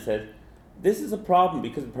Yochanan says, this is a problem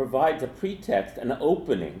because it provides a pretext, an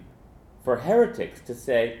opening for heretics to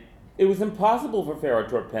say, it was impossible for Pharaoh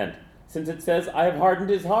to repent, since it says, I have hardened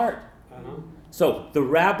his heart. Uh-huh. So the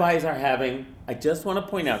rabbis are having, I just want to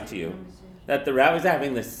point out to you, that the rabbis are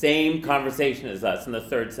having the same conversation as us in the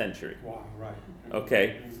 3rd century. Wow, right.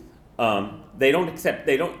 Okay? They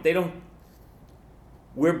don't,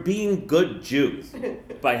 we're being good Jews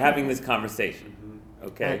by having this conversation.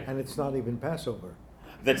 Okay? And it's not even Passover.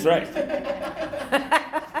 That's right.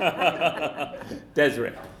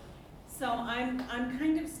 Desiree. So I'm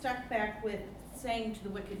kind of stuck back with saying to the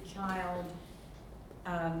wicked child,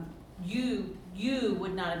 you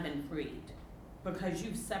would not have been freed because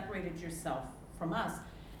you've separated yourself from us.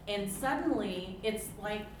 And suddenly it's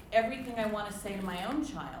like everything I want to say to my own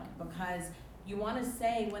child, because you want to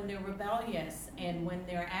say when they're rebellious and when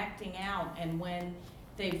they're acting out and when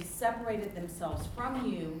they've separated themselves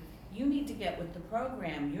from you, you need to get with the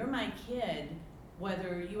program. You're my kid,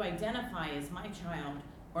 whether you identify as my child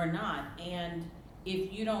or not. And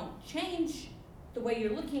if you don't change the way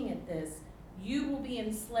you're looking at this, you will be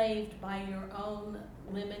enslaved by your own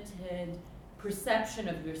limited perception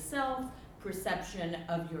of yourself, perception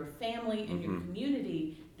of your family and your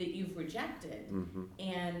community that you've rejected.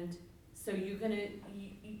 And so you're gonna,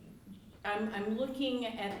 I'm looking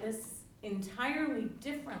at this entirely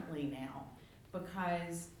differently now,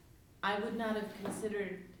 because I would not have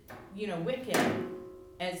considered, wicked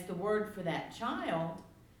as the word for that child,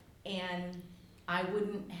 and I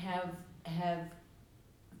wouldn't have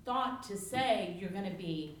thought to say you're going to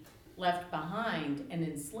be left behind and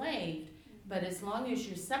enslaved, but as long as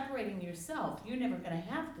you're separating yourself, you're never going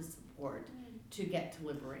to have the support to get to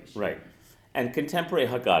liberation. Right. And contemporary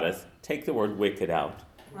Haggadahs take the word wicked out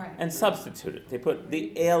Right. and substitute it. They put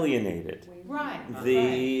the alienated, Right.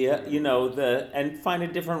 and find a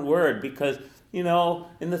different word, because,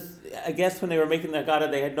 I guess when they were making the Haggadah,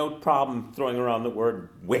 they had no problem throwing around the word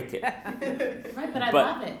wicked. Right, but I But-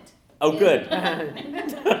 love it. Oh, good.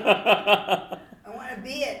 I want to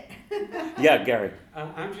be it. Yeah, Gary.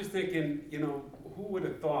 I'm just thinking, who would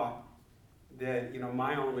have thought that,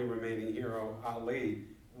 my only remaining hero, Ali,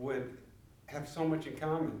 would have so much in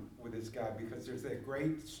common with this guy, because there's that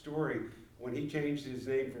great story when he changed his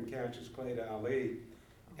name from Cassius Clay to Ali,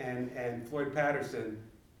 and Floyd Patterson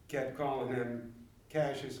kept calling him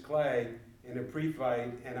Cassius Clay in a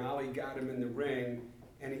pre-fight, and Ali got him in the ring,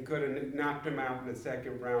 and he could have knocked him out in the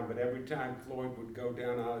 2nd round, but every time Floyd would go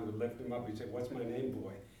down, Ali would lift him up. He'd say, "What's my name,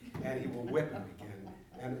 boy?" And he would whip him again.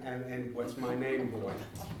 And what's my name, boy?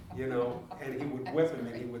 And he would whip him,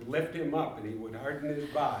 and he would lift him up, and he would harden his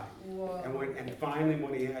body. Whoa. And finally,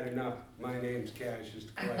 when he had enough, my name's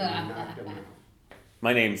Cassius Clay, and he knocked him out.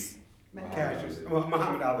 My name's Cassius, well,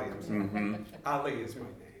 Muhammad Ali, I'm sorry. Mhm. Ali is my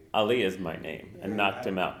name. Ali is my name, and knocked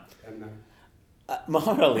him out. And,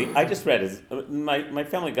 Muhammad Ali, I just read his. My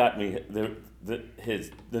family got me the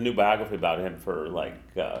new biography about him for like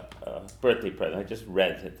birthday present. I just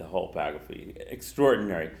read the whole biography.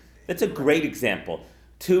 Extraordinary. It's a great example.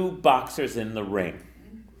 Two boxers in the ring.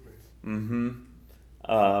 Mm-hmm.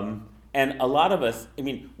 And a lot of us, I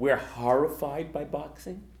mean, we're horrified by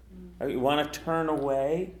boxing. We want to turn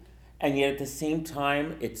away, and yet at the same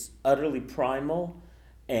time, it's utterly primal,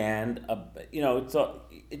 and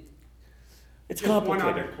it's just one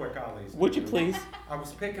complicated. other quick Ali. Would you please? I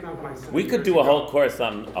was picking up my son. We could years do a ago. whole course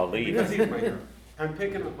on Ali. Because he's my hero. I'm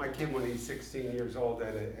picking up my kid when he's 16 years old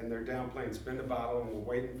and they're down playing spin the bottle and we're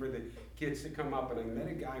waiting for the kids to come up and I met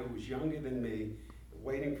a guy who was younger than me,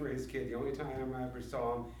 waiting for his kid, the only time I ever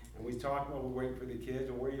saw him, and we talked while we're waiting for the kids,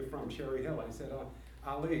 and where are you from? Cherry Hill. I said,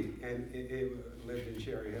 Ali, and it lived in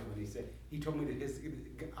Cherry Hill, and he told me that his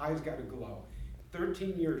eyes got a glow.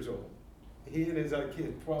 13 years old. He and his other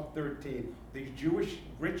kids, 12, 13, these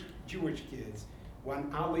rich Jewish kids,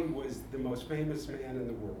 when Ali was the most famous man in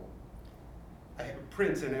the world, a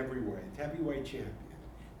prince in every way, heavyweight champion,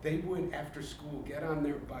 they would, after school, get on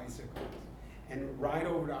their bicycles and ride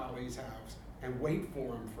over to Ali's house and wait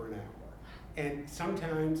for him for an hour. And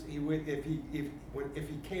sometimes he would, if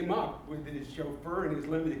he came up with his chauffeur and his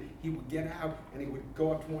limousine, he would get out and he would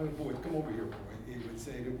go up to one of the boys, "Come over here, boy." He would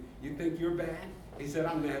say to him, "You think you're bad?" He said,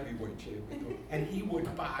 "I'm the heavyweight champion." And he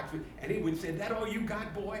would box, and he would say, "That all you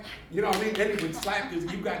got, boy?" You know what I mean? Then he would slap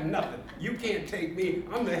this, "You got nothing. You can't take me.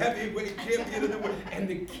 I'm the heavyweight champion of the world." And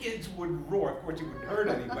the kids would roar. Of course, it wouldn't hurt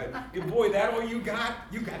anybody. "Boy, that all you got?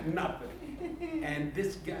 You got nothing." And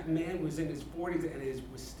this man was in his 40s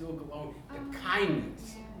and was still glowing. The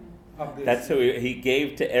kindness of this. That's who he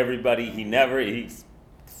gave to everybody. He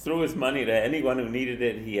threw his money to anyone who needed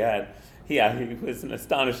it. He was an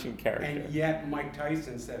astonishing character. And yet, Mike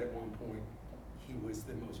Tyson said at one point, he was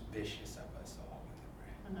the most vicious of us all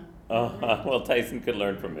in the ring. Well, Tyson could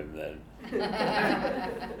learn from him then.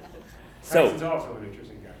 Tyson's also an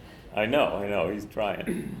interesting guy. I know, he's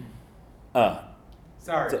trying.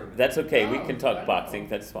 Sorry. So that's okay, we can talk boxing,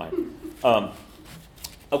 that's fine.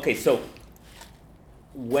 Okay, so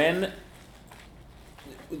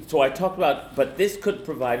I talked about, but this could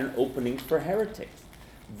provide an opening for heretics.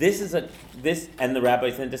 And the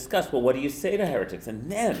rabbis then discuss, well, what do you say to heretics?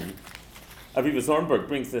 And then Aviva Zornberg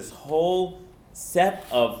brings this whole set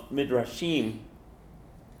of midrashim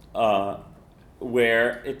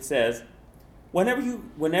where it says, whenever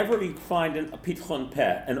you find a pitchon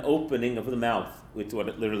peh, an opening of the mouth, which is what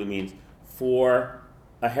it literally means, for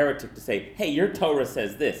a heretic to say, "Hey, your Torah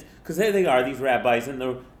says this," because there they are, these rabbis in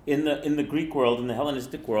the Greek world, in the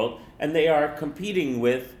Hellenistic world, and they are competing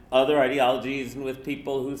with other ideologies and with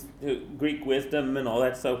people who Greek wisdom and all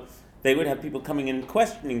that. So they would have people coming in and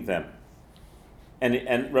questioning them.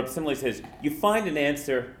 And Reb Simlai says, you find an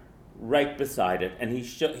answer right beside it, and he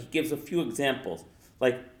gives a few examples,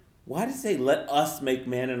 like, why does it say, "Let us make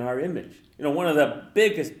man in our image"? One of the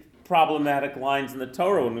biggest problematic lines in the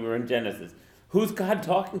Torah when we were in Genesis. Who's God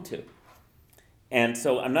talking to? And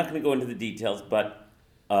so I'm not going to go into the details, but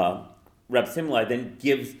Reb Simlai then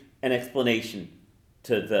gives an explanation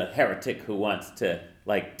to the heretic who wants to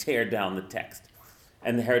tear down the text.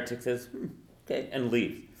 And the heretic says, okay, and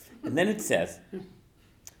leaves. And then it says,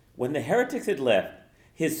 when the heretics had left,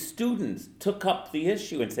 his students took up the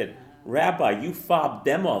issue and said, "Rabbi, you fobbed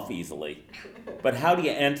them off easily, but how do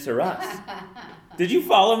you answer us?" Did you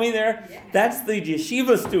follow me there? Yeah. That's the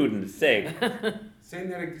yeshiva students saying. Say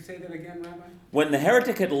that again, Rabbi? When the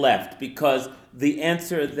heretic had left, because the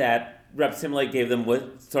answer that Reb Simlai gave them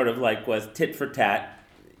was tit for tat,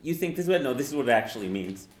 you think this is what? No, this is what it actually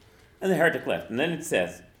means. And the heretic left. And then it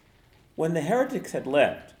says, when the heretics had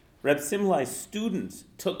left, Reb Simlai's students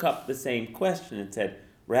took up the same question and said,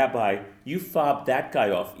 "Rabbi, you fobbed that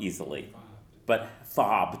guy off easily, but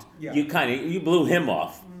fobbed. Yeah. You blew him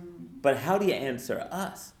off. But how do you answer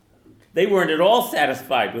us?" They weren't at all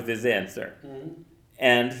satisfied with his answer. Mm-hmm.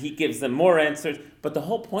 And he gives them more answers. But the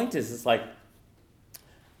whole point is, it's like,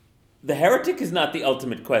 the heretic is not the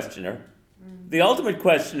ultimate questioner. The ultimate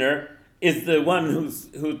questioner is the one who's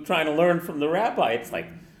trying to learn from the rabbi. It's like,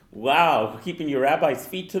 wow, keeping your rabbi's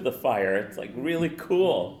feet to the fire. It's like really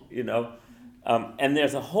cool, And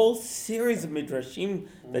there's a whole series of midrashim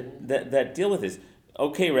that deal with this.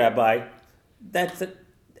 Okay, Rabbi, that's it.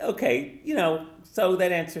 Okay, so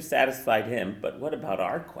that answer satisfied him, but what about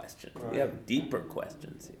our questions? We have deeper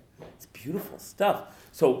questions here. It's beautiful stuff.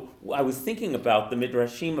 So I was thinking about the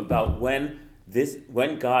midrashim about when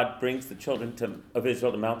God brings the children of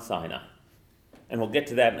Israel to Mount Sinai. and we'll get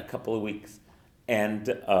to that in a couple of weeks. And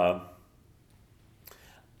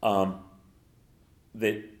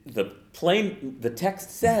the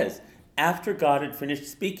text says, after God had finished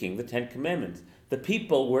speaking the 10 Commandments, the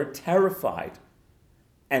people were terrified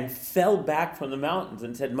and fell back from the mountains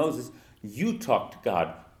and said, Moses, you talk to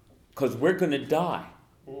God, because we're going to die.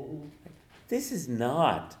 This is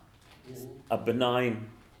not a benign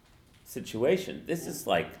situation. This is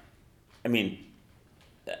like,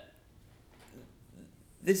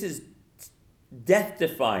 this is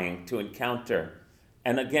death-defying to encounter.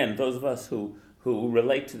 And again, those of us who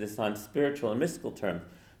relate to this on spiritual and mystical terms,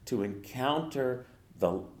 to encounter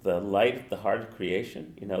the light of the heart of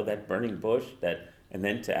creation, that burning bush, and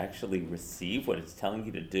then to actually receive what it's telling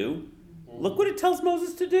you to do. Look what it tells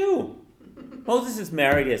Moses to do. Moses is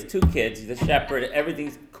married, he has 2 kids, he's a shepherd,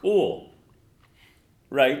 everything's cool,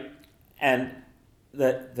 right? And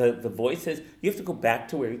the voice says, you have to go back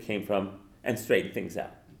to where you came from and straighten things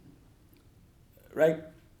out, right?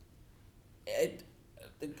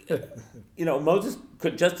 Moses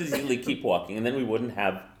could just as easily keep walking, and then we wouldn't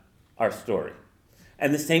have our story.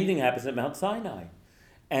 And the same thing happens at Mount Sinai.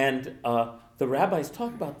 And the rabbis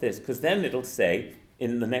talk about this, because then it'll say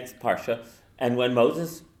in the next parsha, and when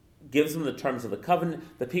Moses gives them the terms of the covenant,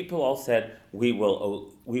 the people all said, we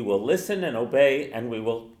will listen and obey, and we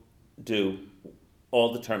will do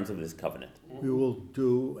all the terms of this covenant. We will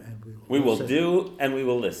do and we will We will listen. do and we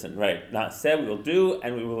will listen, right? Not said, we will do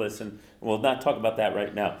and we will listen. We'll not talk about that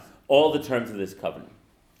right now. All the terms of this covenant.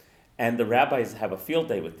 And the rabbis have a field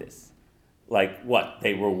day with this. Like what?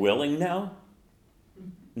 They were willing now?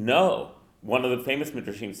 No. One of the famous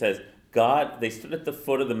Midrashim says, they stood at the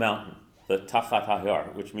foot of the mountain, the Tachat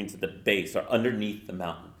Hayar, which means at the base or underneath the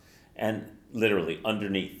mountain. And literally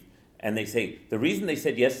underneath. And they say, the reason they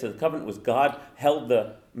said yes to the covenant was God held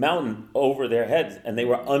the mountain over their heads and they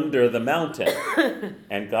were under the mountain.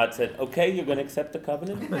 And God said, okay, you're going to accept the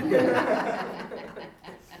covenant?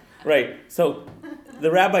 Right. So the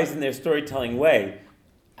rabbis in their storytelling way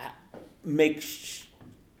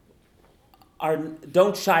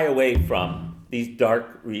don't shy away from these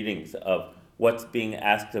dark readings of what's being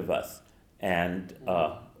asked of us and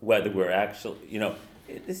whether we're actually,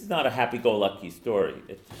 this is not a happy-go-lucky story.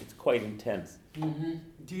 It's quite intense. Mm-hmm.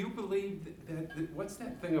 Do you believe that what's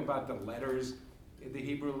that thing about the letters, the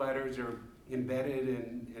Hebrew letters are embedded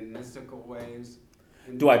in mystical ways?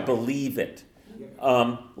 Do I believe it?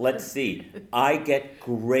 Yeah. Let's see. I get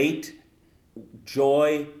great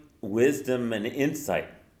joy, wisdom, and insight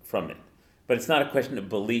from it. But it's not a question of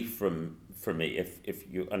belief for me,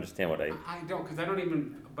 if you understand what I don't, because I don't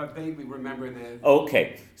even but vaguely remember that.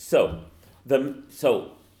 Okay, so the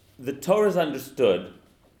Torah is understood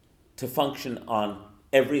to function on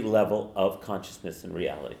every level of consciousness and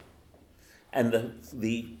reality. And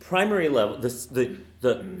the primary level,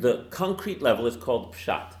 the concrete level is called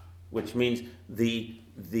pshat, which means the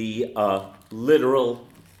literal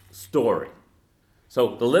story.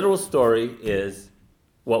 So the literal story is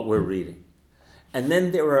what we're reading. And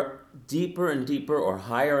then there are deeper and deeper or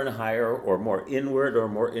higher and higher or more inward,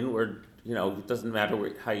 it doesn't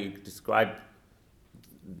matter how you describe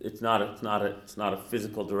it's not a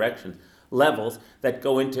physical direction. Levels that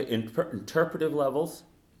go into interpretive levels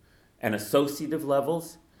and associative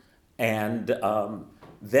levels, and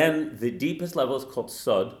then the deepest level is called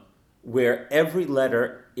Sod, where every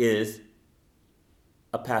letter is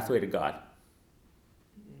a pathway to God.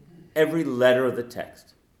 Every letter of the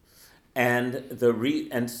text,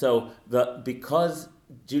 because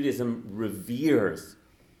Judaism reveres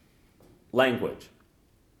language,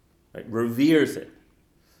 right, reveres it,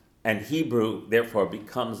 and Hebrew therefore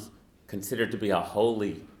becomes considered to be a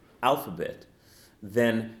holy alphabet,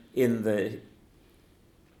 then in this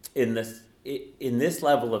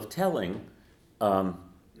level of telling,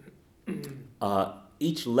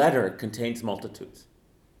 each letter contains multitudes.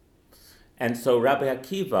 And so Rabbi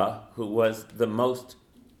Akiva, who was the most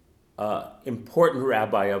important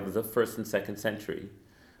rabbi of the 1st and 2nd century,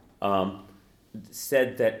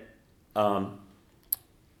 said that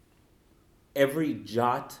every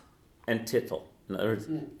jot and tittle, in other words,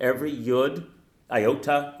 every yud,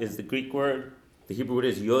 iota is the Greek word, the Hebrew word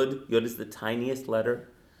is yud is the tiniest letter,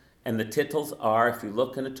 and the tittles are, if you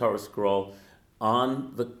look in a Torah scroll,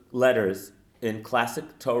 on the letters in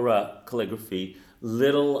classic Torah calligraphy,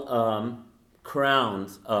 little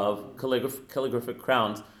crowns of calligraphic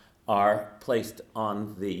crowns are placed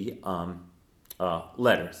on the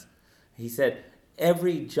letters. He said,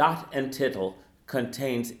 every jot and tittle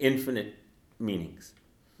contains infinite meanings.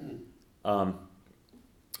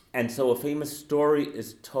 And so a famous story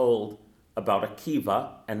is told about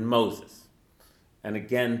Akiva and Moses. And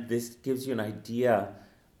again, this gives you an idea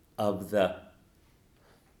of the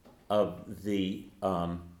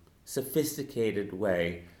sophisticated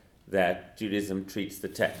way that Judaism treats the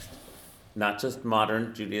text. Not just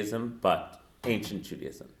modern Judaism, but ancient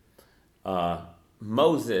Judaism.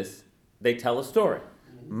 Moses, they tell a story.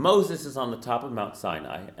 Moses is on the top of Mount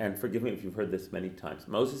Sinai, and forgive me if you've heard this many times.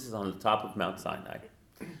 Moses is on the top of Mount Sinai,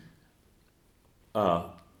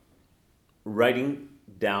 writing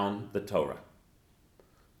down the Torah.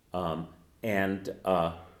 And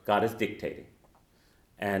God is dictating.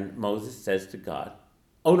 And Moses says to God,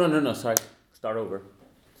 sorry, start over.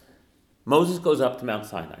 Moses goes up to Mount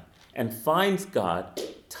Sinai and finds God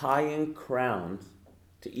tying crowns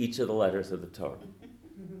to each of the letters of the Torah.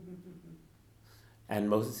 And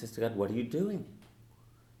Moses says to God, what are you doing?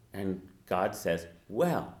 And God says,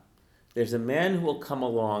 well, there's a man who will come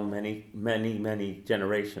along many, many, many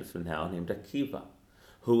generations from now named Akiva,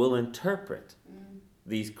 who will interpret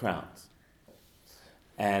these crowns.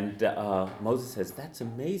 And Moses says, that's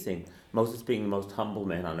amazing. Moses being the most humble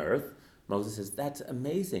man on earth, Moses says, that's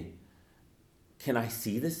amazing. Can I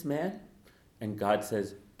see this man? And God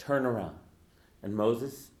says, turn around. And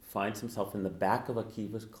Moses finds himself in the back of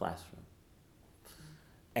Akiva's classroom.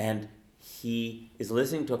 And he is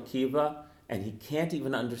listening to Akiva, and he can't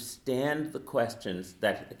even understand the questions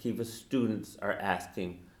that Akiva's students are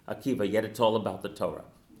asking Akiva, yet it's all about the Torah.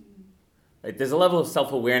 Right? There's a level of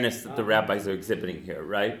self-awareness that the rabbis are exhibiting here,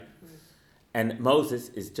 right? And Moses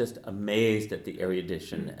is just amazed at the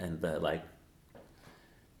erudition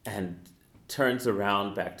and turns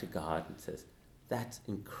around back to God and says, that's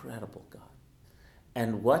incredible, God.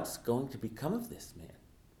 And what's going to become of this man,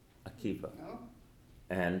 Akiva?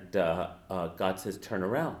 And God says, turn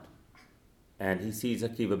around. And he sees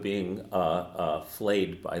Akiva being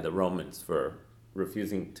flayed by the Romans for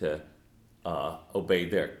refusing to obey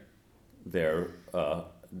their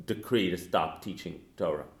decree to stop teaching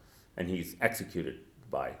Torah. And he's executed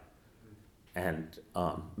by. And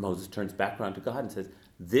Moses turns back around to God and says,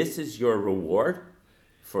 this is your reward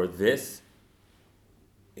for this,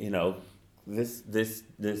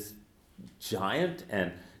 this giant?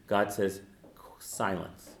 And God says,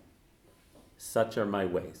 silence. Such are my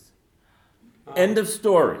ways. End of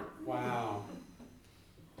story. Wow.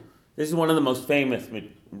 This is one of the most famous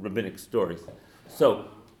rabbinic stories. So,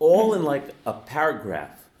 all in like a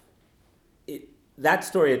paragraph. That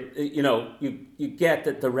story, you get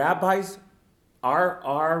that the rabbis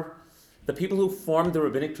are the people who formed the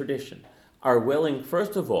rabbinic tradition are willing,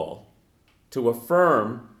 first of all, to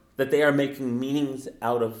affirm that they are making meanings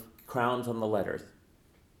out of crowns on the letters,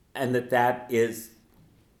 and that is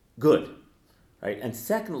good, right? And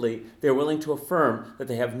secondly, they're willing to affirm that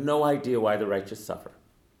they have no idea why the righteous suffer,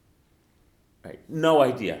 right? No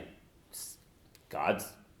idea.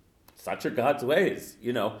 Such are God's ways,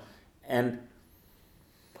 and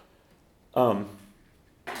I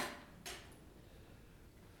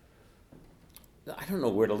don't know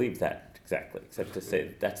where to leave that exactly, except to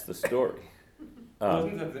say that's the story.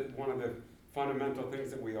 Wasn't that one of the fundamental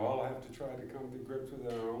things that we all have to try to come to grips with in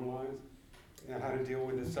our own lives? How to deal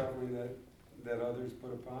with the suffering that others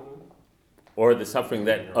put upon us? Or the suffering Or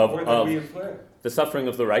that we inflict. the suffering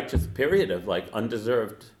of the righteous, period, of like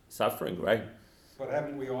undeserved suffering, right? But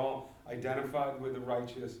haven't we all identified with the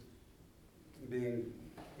righteous being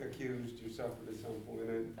accused or suffered at some point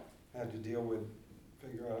and had to figure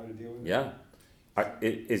out how to deal with it? Yeah.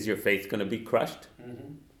 Is your faith going to be crushed?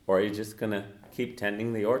 Mm-hmm. Or are you just going to keep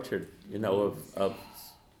tending the orchard, of So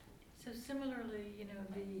similarly,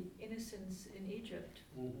 the innocence in Egypt,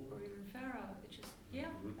 or even Pharaoh, it's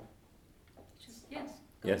just, yes,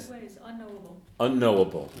 God's ways,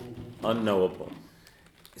 unknowable. Unknowable.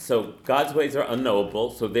 So God's ways are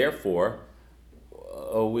unknowable, so therefore,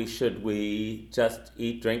 we just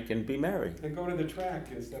eat, drink, and be merry. And go to the track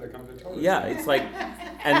instead of come to Torah. Yeah, it's like,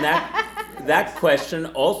 and that question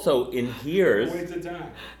also inheres. Waste of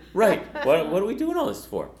time. Right. What are we doing all this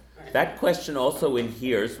for? That question also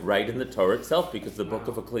inheres right in the Torah itself, because the book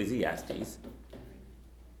of Ecclesiastes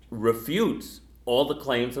refutes all the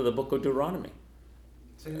claims of the book of Deuteronomy.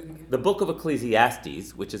 Say that again. The book of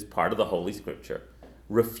Ecclesiastes, which is part of the Holy Scripture,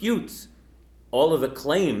 refutes all of the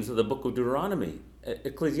claims of the book of Deuteronomy.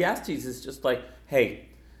 Ecclesiastes is just like, hey,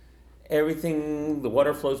 everything, the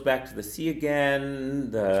water flows back to the sea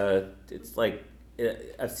again, it's like,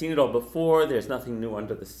 I've seen it all before, there's nothing new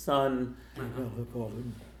under the sun.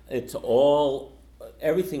 It's all,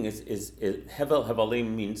 everything is Hevel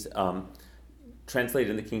Hevelim means, translated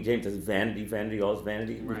in the King James as vanity, all is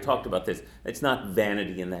vanity. Right. We've talked about this. It's not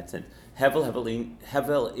vanity in that sense. Hevel Hevelim,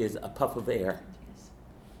 Hevel is a puff of air,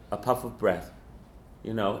 a puff of breath.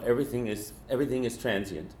 You know, everything is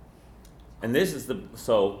transient. And this is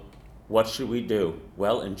so what should we do?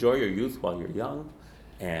 Well, enjoy your youth while you're young,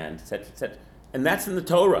 and et cetera, et cetera. And that's in the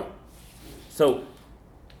Torah. So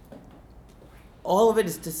all of it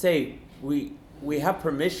is to say we have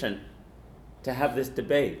permission to have this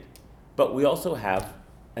debate, but we also have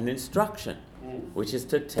an instruction, which is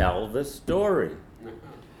to tell the story,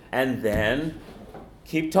 and then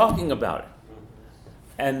keep talking about it.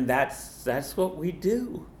 And that's what we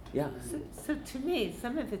do. Yeah. So to me,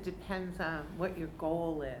 some of it depends on what your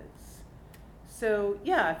goal is. So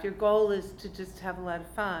yeah, if your goal is to just have a lot of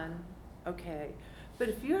fun, okay. But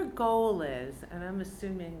if your goal is, and I'm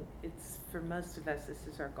assuming it's for most of us, this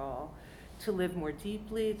is our goal, to live more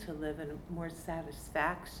deeply, to live in more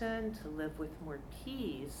satisfaction, to live with more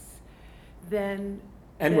peace, then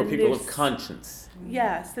We're people of there's- conscience.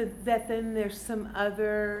 Yeah, so that then there's some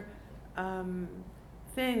other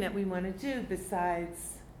thing that we want to do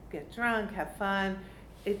besides get drunk, have fun.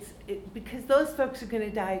 Because those folks are going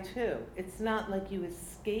to die too. It's not like you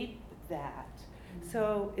escape that.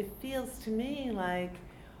 So it feels to me like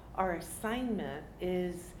our assignment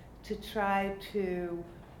is to try to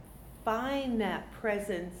find that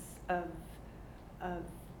presence of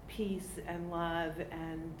peace and love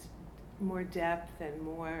and more depth and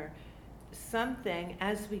more something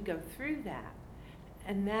as we go through that.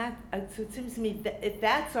 And that, so it seems to me that if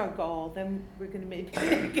that's our goal, then we're going to maybe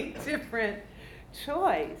make a different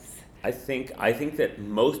choice. I think that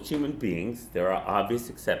most human beings, there are obvious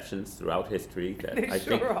exceptions throughout history that There I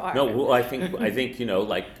think sure are. no, well, I think you know,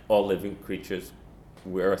 like all living creatures,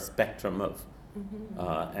 we're a spectrum of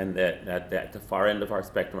and that the far end of our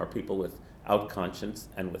spectrum are people without conscience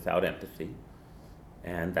and without empathy.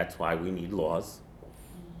 And that's why we need laws.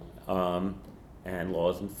 And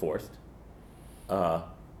laws enforced.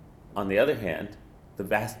 On the other hand, the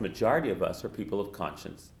vast majority of us are people of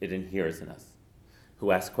conscience. It inheres in us,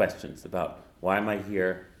 who ask questions about why am I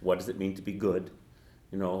here? What does it mean to be good?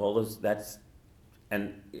 You know, all those.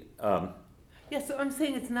 Yeah, so I'm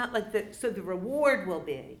saying it's not like that. So the reward will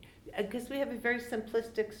be, because we have a very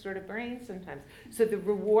simplistic sort of brain sometimes. So the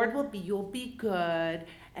reward will be you'll be good,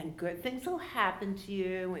 and good things will happen to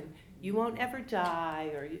you, and you won't ever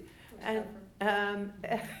die,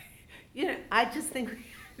 you know, I just think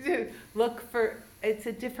we have to look for, it's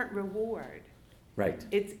a different reward. Right.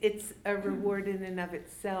 It's a reward in and of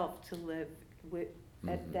itself to live with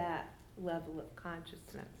at that level of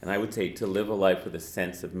consciousness. And I would say to live a life with a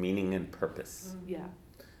sense of meaning and purpose. Yeah.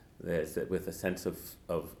 With a sense of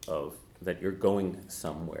that you're going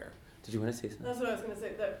somewhere. Did you want to say something? That's what I was going to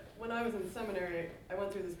say, that when I was in seminary, I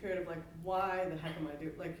went through this period of like, why the heck am I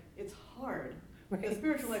doing, like, it's hard. Right. The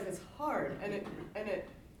spiritual life is hard, and it,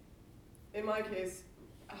 in my case,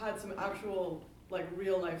 had some actual, like,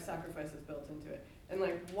 real life sacrifices built into it. And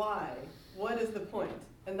like, why? What is the point?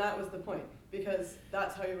 And that was the point, because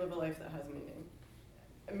that's how you live a life that has meaning.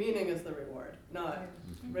 Meaning is the reward, not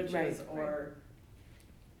riches Right. or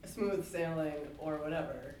smooth sailing or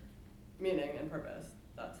whatever. Meaning and purpose,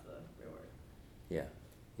 that's the reward. Yeah,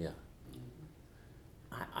 yeah.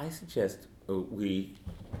 I suggest we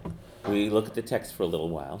look at the text for a little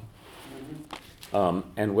while.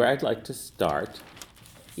 And where I'd like to start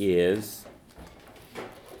is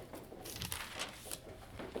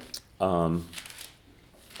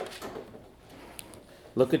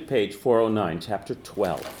look at page 409, chapter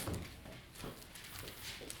 12.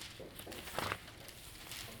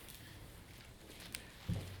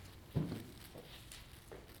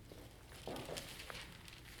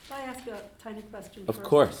 Can I ask a tiny question Of first?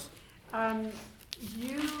 course.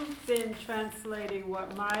 You've been translating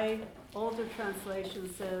what my older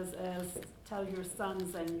translation says as tell your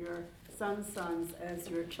sons and your sons' sons as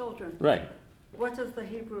your children. Right. What does the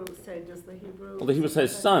Hebrew say? Does the Hebrew? Well, the Hebrew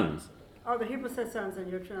says sons. Oh, the Hebrew says sons and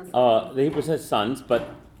your translation. The Hebrew says sons,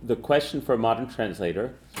 but the question for a modern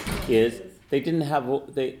translator is they didn't have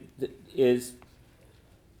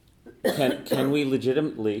can we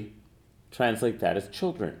legitimately translate that as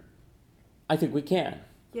children? I think we can.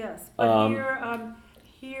 Yes, but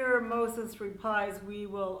here Moses replies, we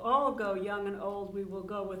will all go, young and old, we will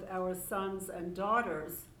go with our sons and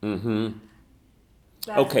daughters. Mm-hmm.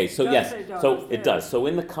 That Okay, so does yes, say so daughters it there. does. So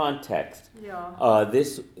in the context, Yeah,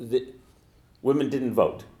 women didn't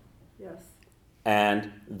vote, yes.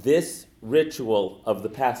 and this ritual of the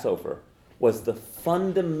Passover was the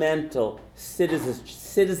fundamental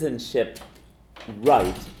citizenship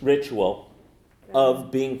ritual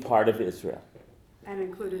of being part of Israel. And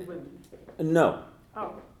included women. No,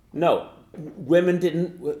 Oh, no, women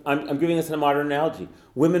didn't. I'm giving us a modern analogy.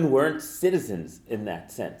 Women weren't citizens in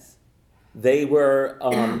that sense. they were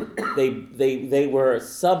they were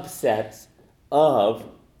subsets of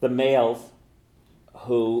the males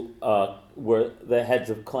who were the heads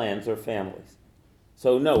of clans or families.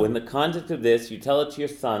 So no, in the context of this, you tell it to your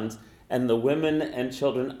sons, and the women and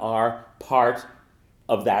children are part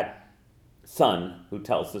of that son who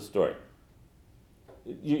tells the story.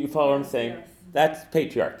 You follow what I'm saying? Yes. That's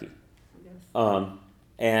patriarchy. Yes.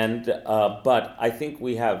 But I think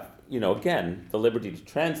we have, again, the liberty to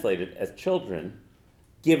translate it as children,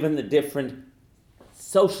 given the different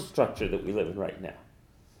social structure that we live in right now,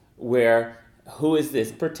 where who is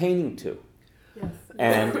this pertaining to? Yes.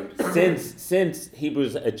 And since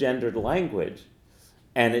Hebrew's a gendered language,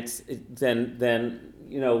 and then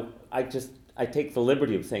I take the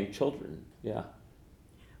liberty of saying children. Yeah.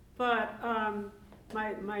 But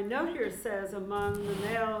my note here says among the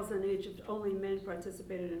males in Egypt, only men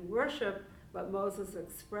participated in worship, but Moses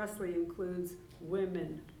expressly includes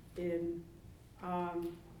women in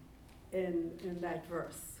that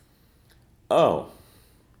verse. Oh.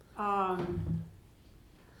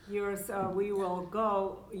 Yours, we will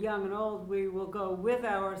go, young and old, we will go with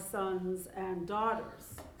our sons and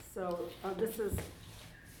daughters. So this is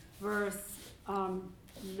verse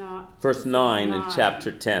Verse 9 in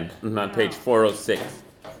chapter 10, on page 406.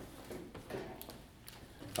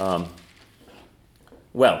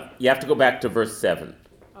 Well, you have to go back to verse 7.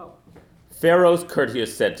 Oh. Pharaoh's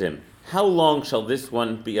courtiers said to him, "How long shall this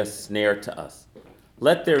one be a snare to us?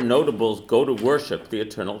 Let their notables go to worship the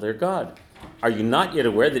eternal their God. Are you not yet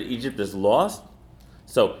aware that Egypt is lost?"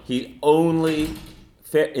 So in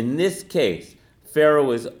this case,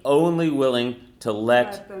 Pharaoh is only willing to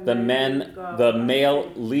let the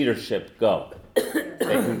male leadership go. They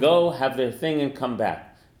can go, have their thing, and come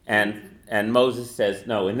back. And Moses says,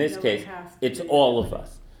 no, in this case, it's all of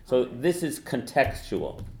us. So this is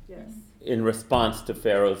contextual Yes. in response to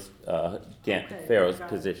Pharaoh's Pharaoh's got it.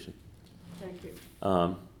 position. Thank you.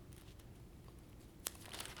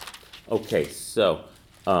 Okay, so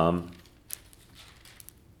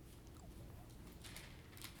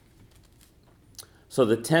so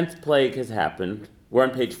the 10th plague has happened. We're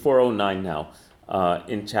on page 409 now,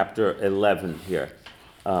 in chapter 11 here.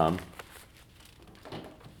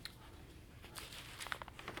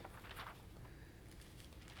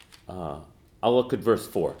 I'll look at verse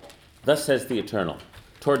 4. Thus says the Eternal,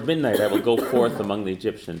 "Toward midnight I will go forth among the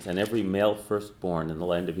Egyptians, and every male firstborn in the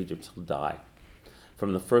land of Egypt shall die.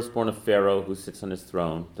 From the firstborn of Pharaoh who sits on his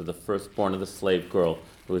throne, to the firstborn of the slave girl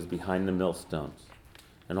who is behind the millstones,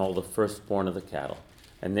 and all the firstborn of the cattle.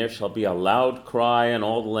 And there shall be a loud cry in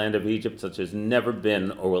all the land of Egypt, such as never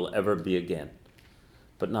been or will ever be again.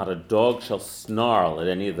 But not a dog shall snarl at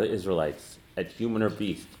any of the Israelites, at human or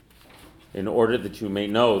beast, in order that you may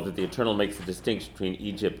know that the Eternal makes a distinction between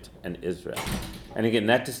Egypt and Israel." And again,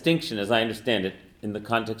 that distinction, as I understand it, in the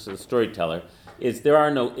context of the storyteller, is there are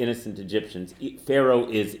no innocent Egyptians. Pharaoh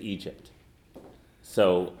is Egypt.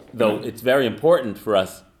 So, though it's very important for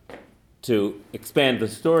us to expand the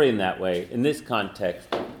story in that way, in this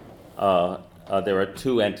context, there are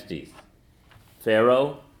two entities.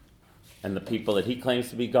 Pharaoh and the people that he claims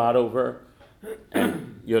to be God over,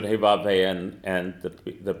 and Yod-Heh-Vav-Heh and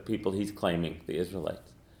the people he's claiming, the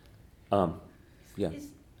Israelites. Yeah.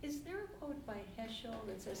 Is there a quote by Heschel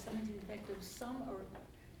that says something to the effect of some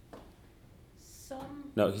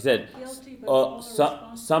No, he said, guilty, but all are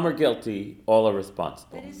responsible? some are guilty, all are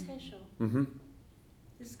responsible. That is Heschel. Mm-hmm.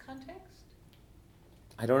 This context?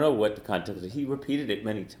 I don't know what the context is. He repeated it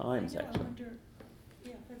many times, I actually. wonder,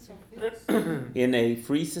 yeah, that's all. In a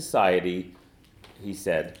free society, he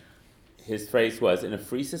said, his phrase was, in a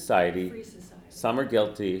free society, Free society. some are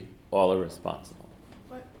guilty, all are responsible.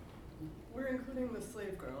 But we're including the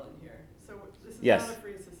slave girl in here, so this is Yes. not a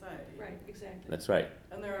free society. Right, exactly. That's right.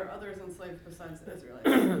 And there are others enslaved besides the Israelites.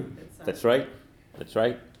 it sounds. That's right. That's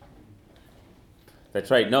right.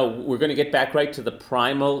 That's right. No, we're going to get back right to the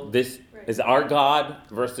primal. This Right. is our God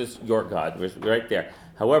versus your God. We're right there.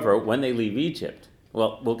 However, when they leave Egypt,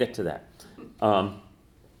 well, we'll get to that.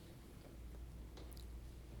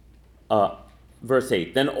 Verse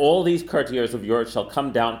 8, "Then all these courtiers of yours shall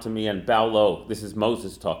come down to me and bow low." This is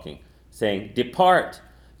Moses talking, saying, "Depart,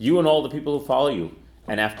 you and all the people who follow you,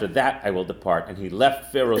 and after that I will depart." And he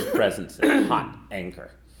left Pharaoh's presence in hot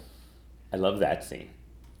anger. I love that scene.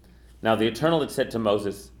 Now the Eternal had said to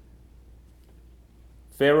Moses,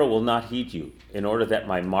 "Pharaoh will not heed you, in order that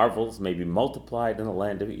my marvels may be multiplied in the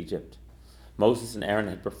land of Egypt." Moses and Aaron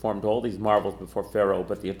had performed all these marvels before Pharaoh,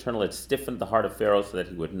 but the Eternal had stiffened the heart of Pharaoh so that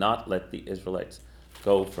he would not let the Israelites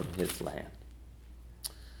go from his land.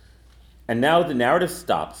 And now the narrative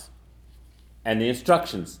stops, and the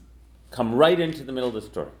instructions come right into the middle of the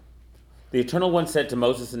story. The Eternal One said to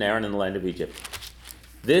Moses and Aaron in the land of Egypt,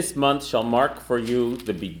 "This month shall mark for you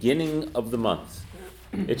the beginning of the months.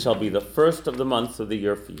 It shall be the first of the months of the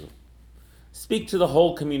year for you. Speak to the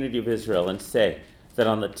whole community of Israel and say that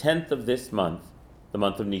on the 10th of this month, the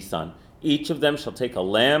month of Nisan, each of them shall take a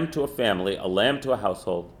lamb to a family, a lamb to a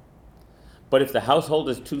household. But if the household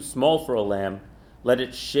is too small for a lamb, let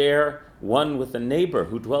it share one with a neighbor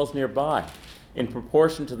who dwells nearby, in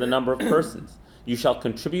proportion to the number of persons. You shall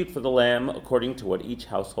contribute for the lamb according to what each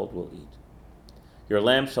household will eat. Your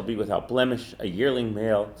lamb shall be without blemish, a yearling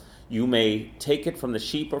male. You may take it from the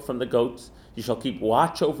sheep or from the goats. You shall keep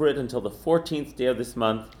watch over it until the 14th day of this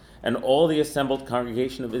month, and all the assembled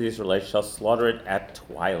congregation of the Israelites shall slaughter it at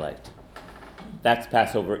twilight." That's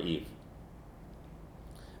Passover Eve.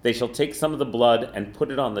 "They shall take some of the blood and put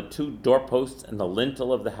it on the 2 doorposts and the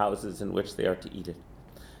lintel of the houses in which they are to eat it.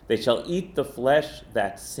 They shall eat the flesh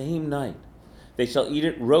that same night. They shall eat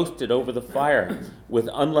it roasted over the fire with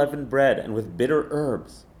unleavened bread and with bitter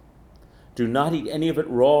herbs. Do not eat any of it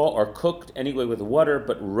raw or cooked anyway with water,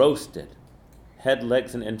 but roasted, head,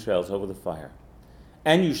 legs, and entrails over the fire.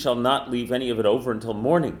 And you shall not leave any of it over until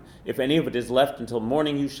morning. If any of it is left until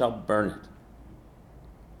morning, you shall burn it.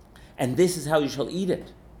 And this is how you shall eat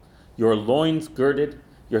it: your loins girded,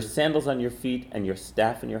 your sandals on your feet, and your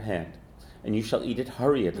staff in your hand. And you shall eat it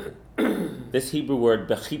hurriedly." This Hebrew word,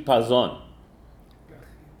 bechipazon.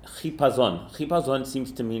 Chipazon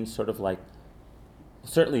seems to mean sort of like,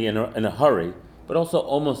 certainly in a hurry, but also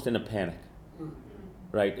almost in a panic.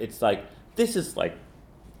 Right? It's like, this is like,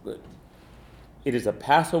 it is a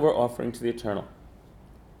Passover offering to the Eternal.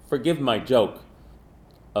 Forgive my joke,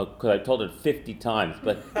 because I told it 50 times,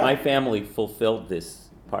 but my family fulfilled this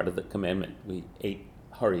part of the commandment. We ate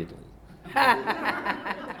hurriedly.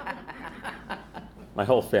 My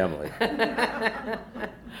whole family.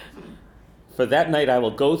 "For that night I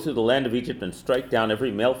will go through the land of Egypt and strike down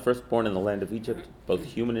every male firstborn in the land of Egypt, both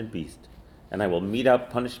human and beast. And I will mete out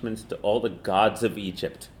punishments to all the gods of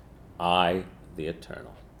Egypt. I, the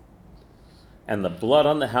Eternal. And the blood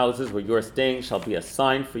on the houses where you are staying shall be a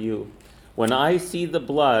sign for you. When I see the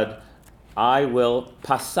blood, I will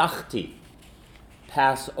pasachti,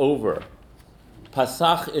 pass over."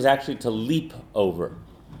 Pasach is actually to leap over,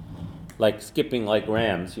 like skipping like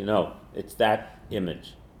rams, It's that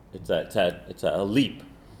image. It's a leap.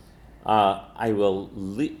 I will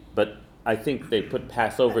leap, but I think they put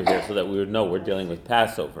Passover here so that we would know we're dealing with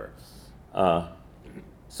Passover.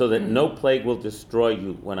 So that no plague will destroy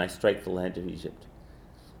you when I strike the land of Egypt.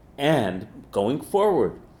 And going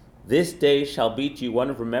forward, this day shall be to you one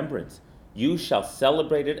of remembrance. You shall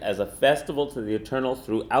celebrate it as a festival to the Eternal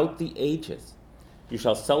throughout the ages. You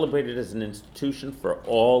shall celebrate it as an institution for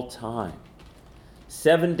all time.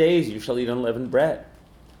 7 days you shall eat unleavened bread.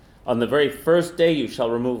 On the very first day you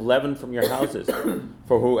shall remove leaven from your houses.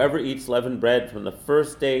 For whoever eats leavened bread from the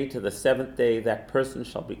first day to the 7th day, that person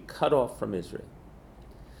shall be cut off from Israel.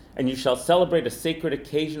 And you shall celebrate a sacred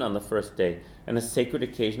occasion on the first day, and a sacred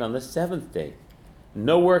occasion on the 7th day.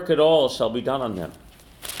 No work at all shall be done on them.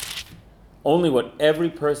 Only what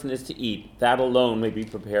every person is to eat, that alone may be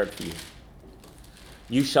prepared for you.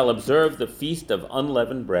 You shall observe the feast of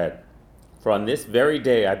unleavened bread. For on this very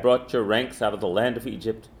day I brought your ranks out of the land of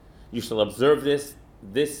Egypt. You shall observe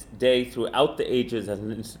this day throughout the ages as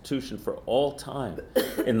an institution for all time.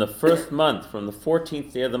 In the first month, from the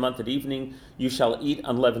 14th day of the month at evening, you shall eat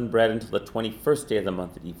unleavened bread until the 21st day of the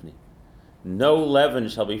month at evening. No leaven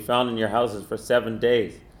shall be found in your houses for 7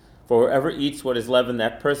 days. For whoever eats what is leavened,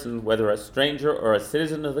 that person, whether a stranger or a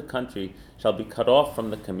citizen of the country, shall be cut off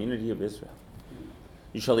from the community of Israel.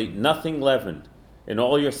 You shall eat nothing leavened. In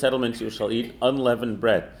all your settlements you shall eat unleavened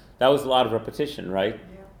bread. That was a lot of repetition, right?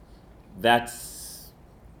 Yeah.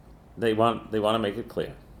 They want to make it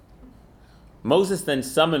clear. Moses then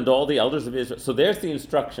summoned all the elders of Israel. So there's the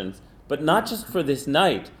instructions, but not just for this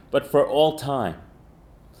night, but for all time.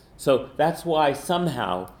 So that's why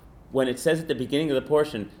somehow, when it says at the beginning of the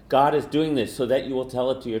portion, God is doing this so that you will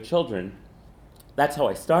tell it to your children, that's how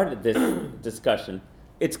I started this discussion.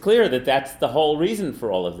 It's clear that that's the whole reason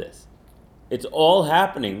for all of this. It's all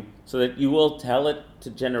happening so that you will tell it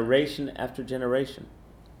to generation after generation.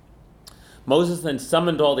 Moses then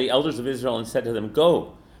summoned all the elders of Israel and said to them,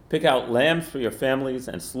 "Go, pick out lambs for your families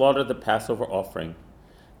and slaughter the Passover offering.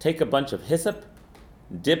 Take a bunch of hyssop,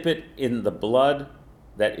 dip it in the blood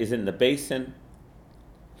that is in the basin."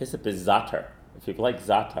 Hyssop is zatar. If you like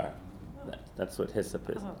zatar, that's what hyssop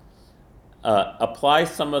is. Apply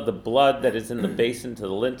some of the blood that is in the basin to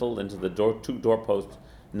the lintel and to the 2 doorposts.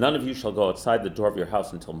 None of you shall go outside the door of your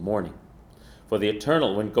house until morning. For the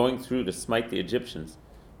Eternal, when going through to smite the Egyptians,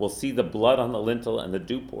 will see the blood on the lintel and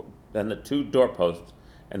the two doorposts,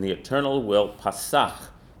 and the Eternal will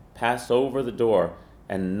pass over the door,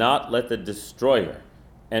 and not let the destroyer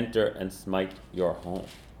enter and smite your home.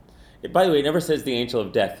 By the way, it never says the angel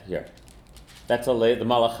of death here. That's the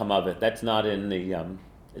Malach HaMavet. That's not in the,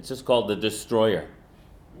 it's just called the destroyer.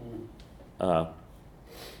 And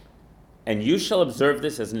you shall observe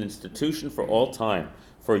this as an institution for all time,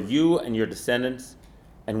 for you and your descendants.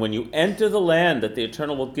 And when you enter the land that the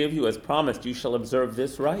Eternal will give you as promised, you shall observe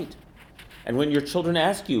this rite. And when your children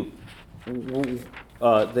ask you,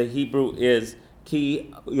 the Hebrew is,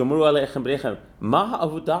 Ki yomru aleichem brechem, ma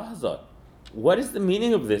ha'avodah hazot? What is the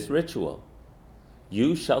meaning of this ritual?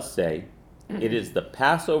 You shall say, it is the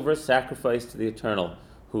Passover sacrifice to the Eternal,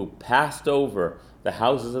 who passed over the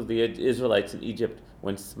houses of the Israelites in Egypt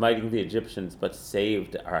when smiting the Egyptians, but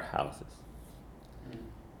saved our houses.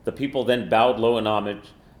 The people then bowed low in homage,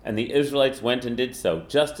 and the Israelites went and did so,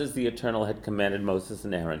 just as the Eternal had commanded Moses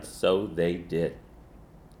and Aaron, so they did.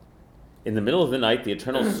 In the middle of the night, the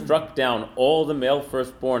Eternal struck down all the male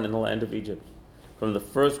firstborn in the land of Egypt, from the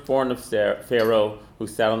firstborn of Pharaoh, who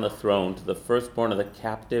sat on the throne, to the firstborn of the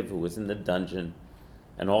captive who was in the dungeon,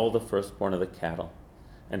 and all the firstborn of the cattle.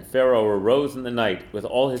 And Pharaoh arose in the night with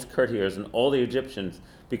all his courtiers and all the Egyptians,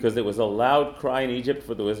 because there was a loud cry in Egypt,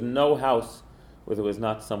 for there was no house where there was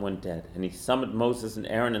not someone dead. And he summoned Moses and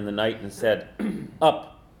Aaron in the night and said,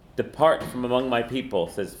 Up, depart from among my people,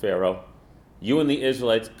 says Pharaoh. You and the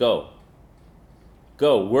Israelites go.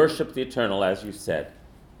 Go, worship the Eternal as you said,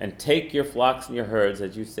 and take your flocks and your herds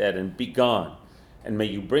as you said, and be gone, and may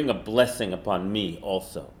you bring a blessing upon me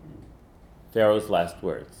also. Pharaoh's last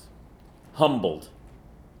words. Humbled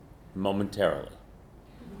momentarily.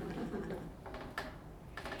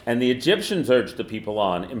 And the Egyptians urged the people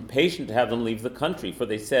on, impatient to have them leave the country, for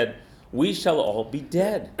they said, We shall all be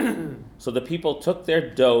dead. So the people took their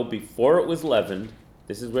dough before it was leavened.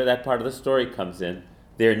 This is where that part of the story comes in.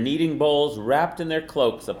 Their kneading bowls wrapped in their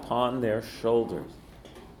cloaks upon their shoulders.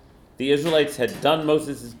 The Israelites had done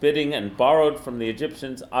Moses' bidding and borrowed from the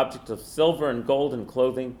Egyptians objects of silver and gold and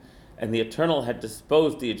clothing, and the Eternal had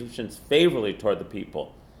disposed the Egyptians favorably toward the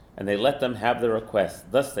people, and they let them have their requests.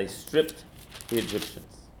 Thus they stripped the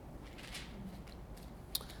Egyptians.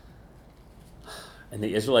 And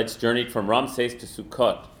the Israelites journeyed from Ramses to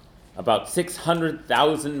Sukkot, about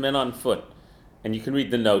 600,000 men on foot. And you can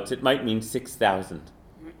read the notes, it might mean 6,000,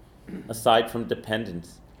 aside from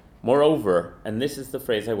dependents. Moreover, and this is the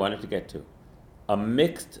phrase I wanted to get to, a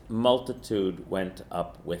mixed multitude went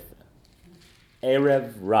up with them.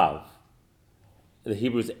 Erev Rav. The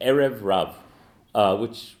Hebrew is Erev Rav,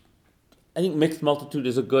 which I think mixed multitude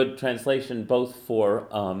is a good translation both for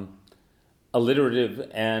alliterative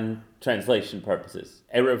and translation purposes.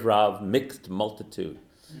 Erev Rav, mixed multitude.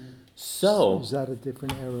 So is that a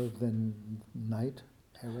different Erev than night?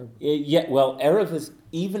 Erev? Yeah, well, Erev is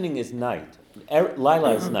evening is night.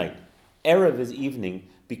 Lila is night. Erev is evening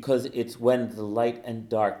because it's when the light and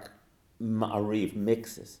dark Ma'ariv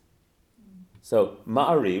mixes. So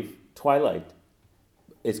Ma'ariv, twilight,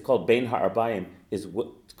 is called Bein Ha'arbayim, is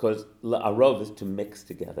because La'arov is to mix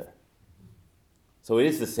together. So it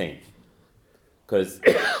is the same. Because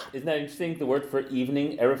isn't that interesting? The word for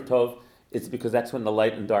evening, Erev Tov, is because that's when the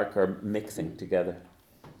light and dark are mixing together.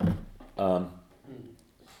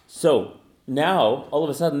 So now, all of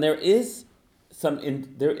a sudden, there is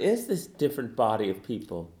this different body of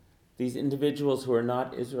people, these individuals who are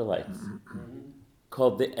not Israelites,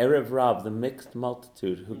 called the Erev Rav, the mixed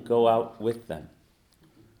multitude, who go out with them.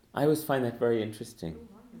 I always find that very interesting.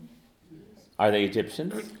 Are they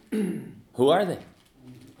Egyptians? Who are they?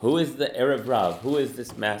 Who is the Erev Rav? Who is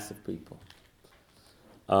this mass of people?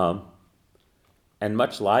 And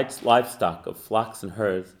much livestock of flocks and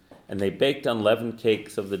herds, and they baked unleavened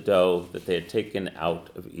cakes of the dough that they had taken out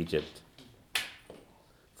of Egypt.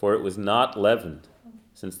 For it was not leavened,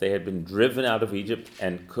 since they had been driven out of Egypt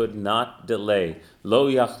and could not delay. Lo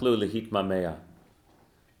yachlu lehitmamea.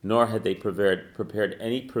 Nor had they prepared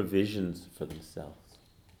any provisions for themselves.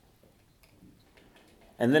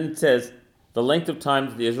 And then it says, the length of time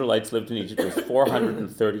that the Israelites lived in Egypt was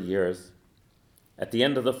 430 years. At the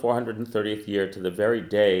end of the 430th year, to the very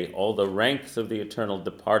day, all the ranks of the Eternal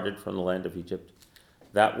departed from the land of Egypt.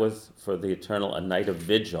 That was for the Eternal a night of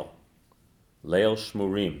vigil, Leil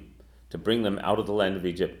Shmurim, to bring them out of the land of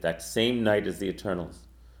Egypt, that same night as the Eternal's,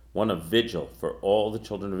 one of vigil for all the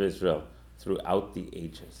children of Israel throughout the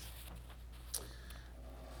ages.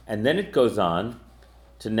 And then it goes on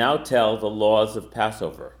to now tell the laws of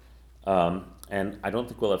Passover. And I don't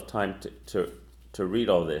think we'll have time to read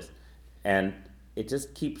all this. And it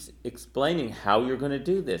just keeps explaining how you're going to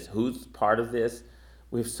do this. Who's part of this?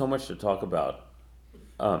 we have so much to talk about.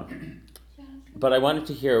 But I wanted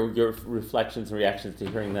to hear your reflections and reactions to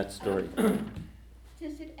hearing that story.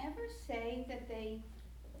 Does it ever say that they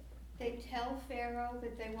tell Pharaoh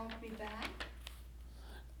that they won't be back?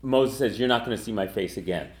 Moses says, "You're not going to see my face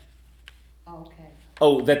again." Okay.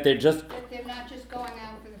 Oh, that they're just... That they're not just going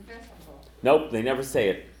out for the festival? Nope, they never say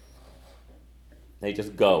it. They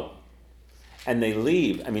just go. And they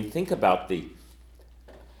leave. I mean, think about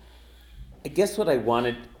I guess what I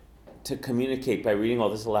wanted to communicate by reading all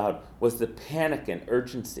this aloud was the panic and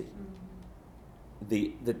urgency.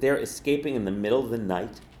 That they're escaping in the middle of the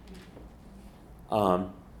night.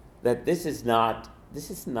 That this is not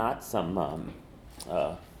some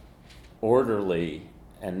orderly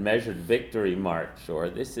and measured victory march, or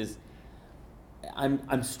this is...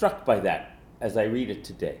 I'm struck by that as I read it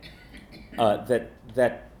today.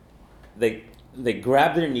 That they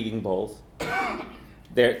grab their kneading bowls.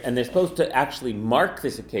 They're supposed to actually mark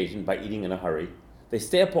this occasion by eating in a hurry. They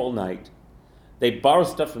stay up all night. They borrow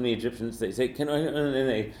stuff from the Egyptians. They say,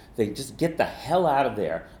 and they just get the hell out of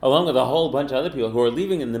there, along with a whole bunch of other people who are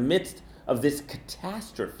leaving in the midst of this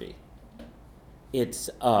catastrophe. It's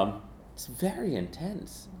very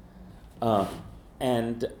intense.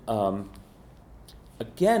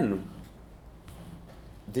 Again,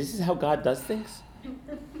 this is how God does things?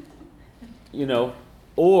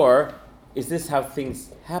 Or is this how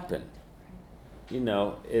things happen?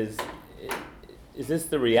 Is this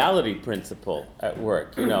the reality principle at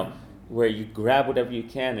work? Where you grab whatever you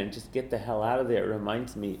can and just get the hell out of there. It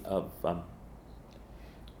reminds me of,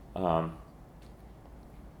 God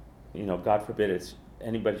forbid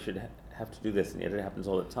anybody should have to do this, and yet it happens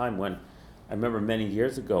all the time. When I remember many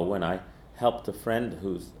years ago when I helped a friend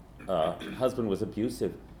whose husband was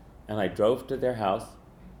abusive, and I drove to their house,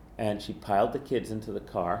 and she piled the kids into the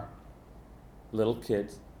car, little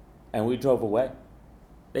kids, and we drove away.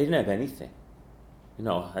 They didn't have anything.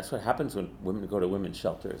 That's what happens when women go to women's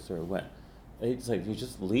shelters, or when it's like you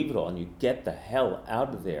just leave it all and you get the hell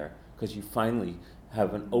out of there because you finally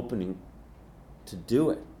have an opening to do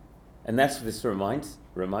it. And that's what this reminds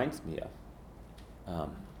me of. I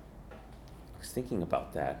was thinking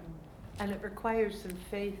about that. And it requires some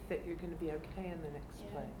faith that you're going to be okay in the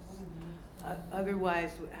next place.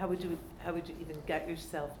 Otherwise, how would you even get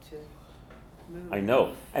yourself to move? I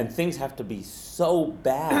know, and things have to be so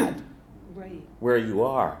bad right where you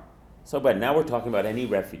are. So bad. Now we're talking about any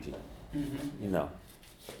refugee.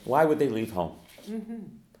 Why would they leave home?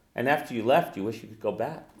 And after you left, you wish you could go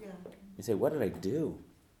back. Yeah. You say, what did I do?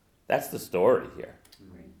 That's the story here.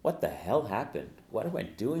 What the hell happened? What am I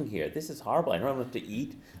doing here? This is horrible. I don't have enough to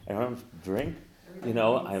eat. I don't have enough to drink. I'm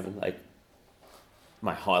like,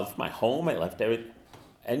 I left my home. I left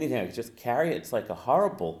anything I could just carry. It's like a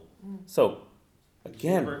horrible. So,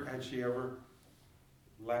 again. Had she ever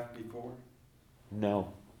left before?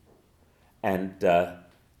 No. And I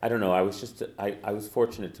don't know. I was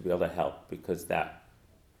fortunate to be able to help because that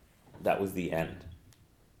was the end,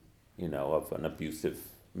 of an abusive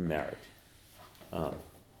marriage.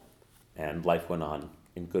 And life went on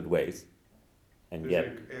in good ways. And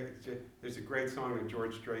there's a great song that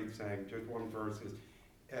George Strait sang, just one verse is,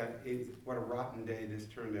 what a rotten day this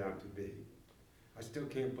turned out to be. I still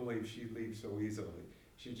can't believe she leaves so easily.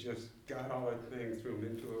 She just got all her things, threw them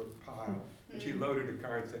into a pile, and she loaded the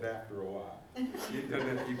car and said after a while. She'd done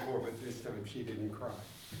that before, but this time she didn't cry.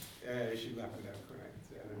 She left without crying.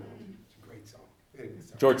 So, I don't know. It's a great song. Anyway,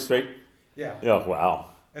 George Strait? Yeah. Oh, wow.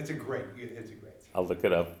 It's a great song. I'll look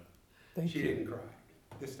it up. She didn't cry.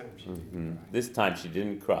 This time she didn't cry. This time she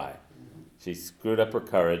didn't cry. She screwed up her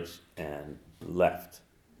courage and left.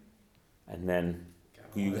 And then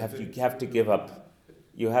you have to give up.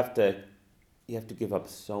 You have to give up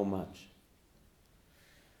so much.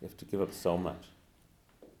 You have to give up so much.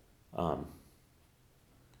 I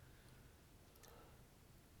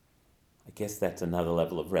guess that's another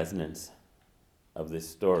level of resonance of this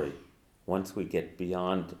story. Once we get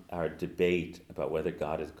beyond our debate about whether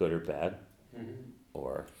God is good or bad,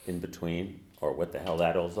 or in between, or what the hell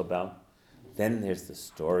that all's about, then there's the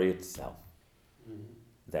story itself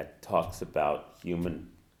that talks about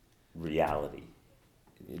human reality.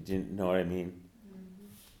 Do you know what I mean?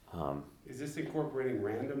 Is this incorporating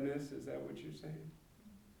randomness? Is that what you're saying?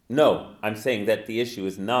 No, I'm saying that the issue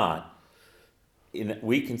is not,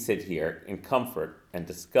 we can sit here in comfort and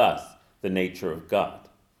discuss the nature of God,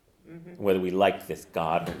 whether we like this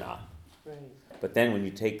God or not. right But then when you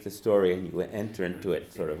take the story and you enter into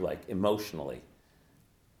it sort of like emotionally,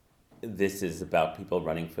 this is about people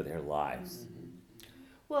running for their lives.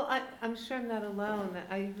 Well, I'm sure I'm not alone.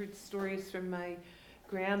 I heard stories from my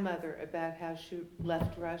grandmother about how she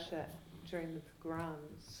left Russia during the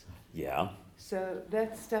pogroms. Yeah, So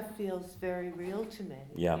that stuff feels very real to me.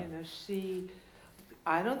 Yeah. You know,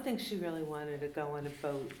 I don't think she really wanted to go on a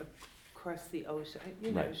boat across the ocean.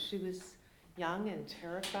 You know, Right. she was young and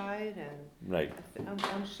terrified, and right.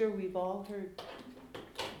 I'm sure we've all heard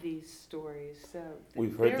these stories, so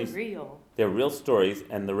We've heard they're these- real. They're real stories,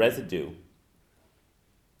 and the residue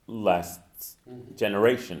lasts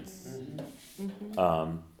generations.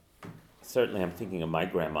 Certainly, I'm thinking of my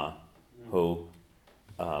grandma,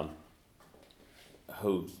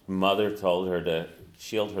 whose mother told her to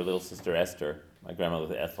shield her little sister Esther. My grandmother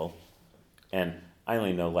was Ethel, and I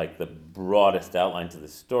only know like the broadest outlines of the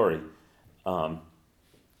story,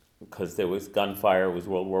 because there was gunfire. It was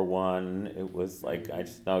World War I. It was like I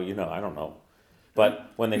just know, I don't know.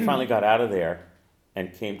 But when they finally got out of there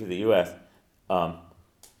and came to the U.S.,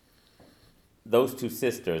 those two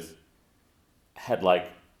sisters had like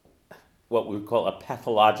what we would call a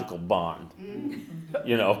pathological bond.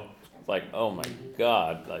 Like, oh my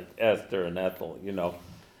God, like Esther and Ethel,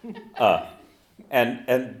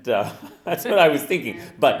 and that's what I was thinking.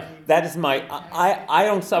 But that is I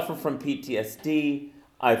don't suffer from PTSD.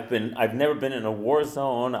 I've never been in a war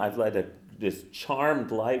zone. I've led this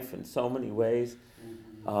charmed life in so many ways.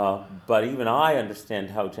 But even I understand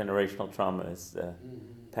how generational trauma is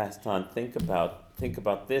passed on. Think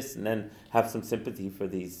about this, and then have some sympathy for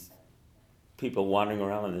these people wandering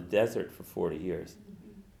around in the desert for 40 years.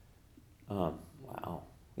 Wow.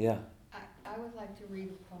 Yeah. I would like to read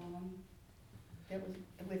a poem that was,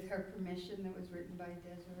 with her permission, that was written by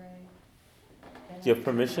Desiree. Do you have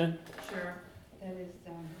permission? Sure. That is,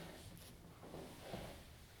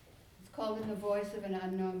 it's called In the Voice of an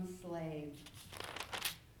Unknown Slave.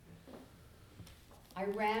 I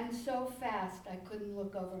ran so fast I couldn't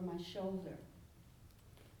look over my shoulder.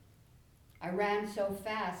 I ran so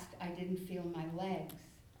fast I didn't feel my legs.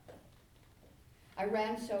 I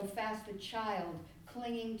ran so fast a child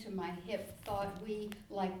clinging to my hip thought we,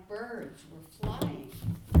 like birds, were flying.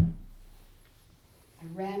 I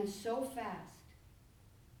ran so fast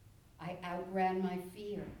I outran my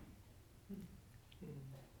fear.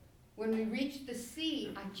 When we reached the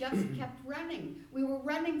sea, I just kept running. We were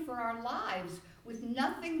running for our lives with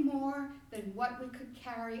nothing more than what we could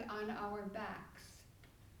carry on our backs.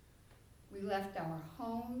 We left our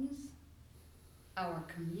homes, our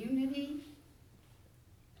community,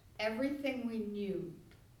 everything we knew.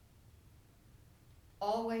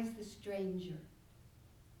 Always the stranger.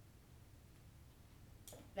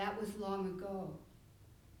 That was long ago,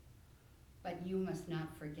 but you must not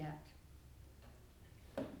forget.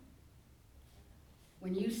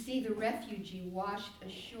 When you see the refugee washed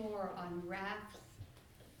ashore on rafts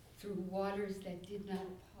through waters that did not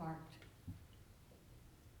part,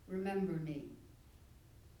 remember me,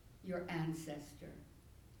 your ancestor,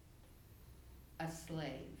 a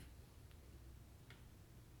slave.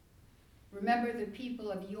 Remember the people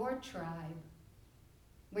of your tribe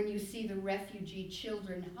when you see the refugee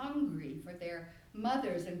children hungry for their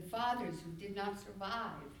mothers and fathers who did not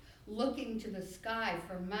survive, looking to the sky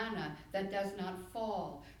for manna that does not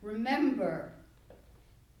fall. Remember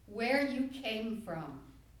where you came from.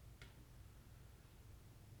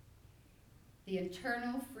 The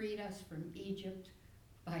Eternal freed us from Egypt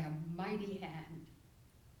by a mighty hand,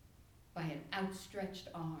 by an outstretched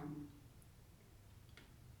arm.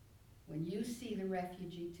 When you see the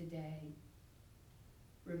refugee today,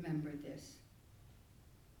 remember this.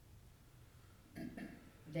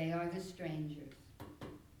 They are the strangers,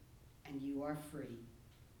 and you are free.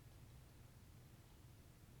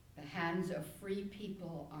 The hands of free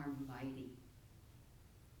people are mighty,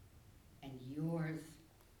 and yours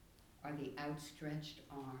are the outstretched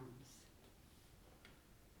arms.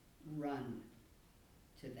 Run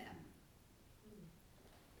to them.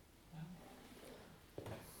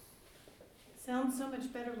 Sounds so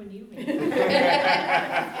much better when you read it.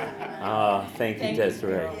 Thank you, Thank you,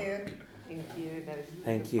 Desiree. Carol. Thank you. That is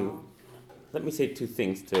Thank you. beautiful. Let me say two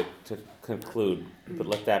things to conclude, but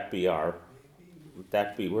let that be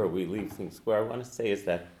where we leave things. What I want to say is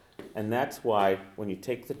that, and that's why when you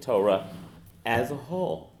take the Torah as a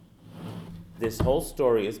whole, this whole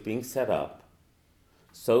story is being set up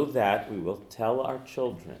so that we will tell our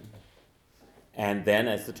children, and then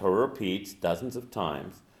as the Torah repeats dozens of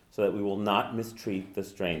times, so that we will not mistreat the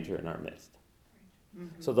stranger in our midst.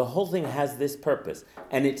 So the whole thing has this purpose,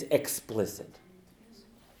 and it's explicit,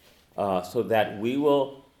 so that we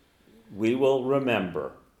will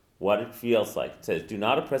remember what it feels like. It says, "Do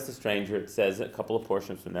not oppress the stranger." It says a couple of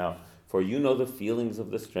portions from now, "For you know the feelings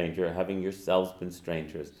of the stranger, having yourselves been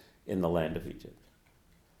strangers in the land of Egypt."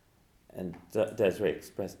 And Desiree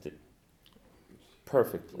expressed it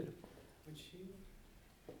perfectly.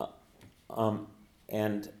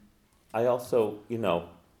 And I also, you know,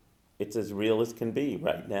 it's as real as can be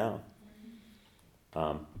right now.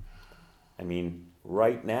 I mean,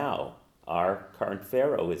 right now, our current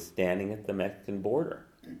pharaoh is standing at the Mexican border,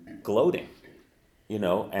 gloating, you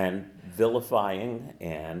know, and vilifying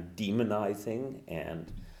and demonizing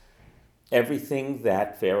and everything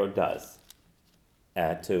that Pharaoh does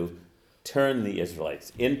to turn the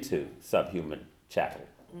Israelites into subhuman chattel.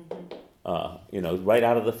 You know, right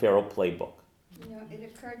out of the Pharaoh playbook. You know, it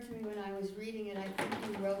occurred to me when I was reading it, I think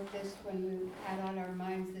you wrote this when we had on our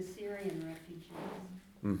minds the Syrian refugees.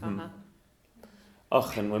 Mm-hmm.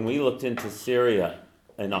 Oh, and when we looked into Syria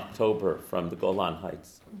in October from the Golan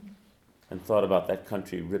Heights and thought about that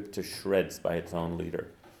country ripped to shreds by its own leader,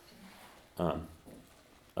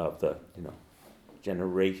 of the, you know,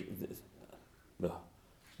 generation,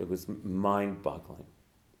 it was mind-boggling.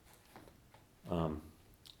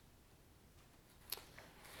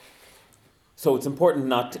 So it's important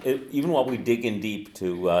not to, even while we dig in deep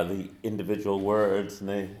to the individual words,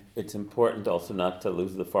 and it's important also not to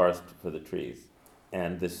lose the forest for the trees.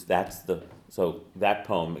 And so that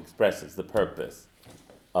poem expresses the purpose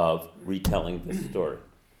of retelling this story.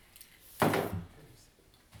 And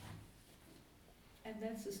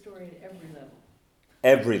that's the story at every level,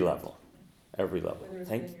 Every level. Every level. whether it's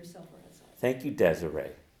Thank, within yourself or outside. thank you,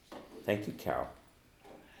 Desiree. Thank you, Carol.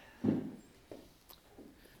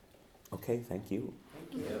 Okay, thank you.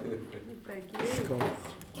 Thank you. Go.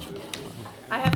 I have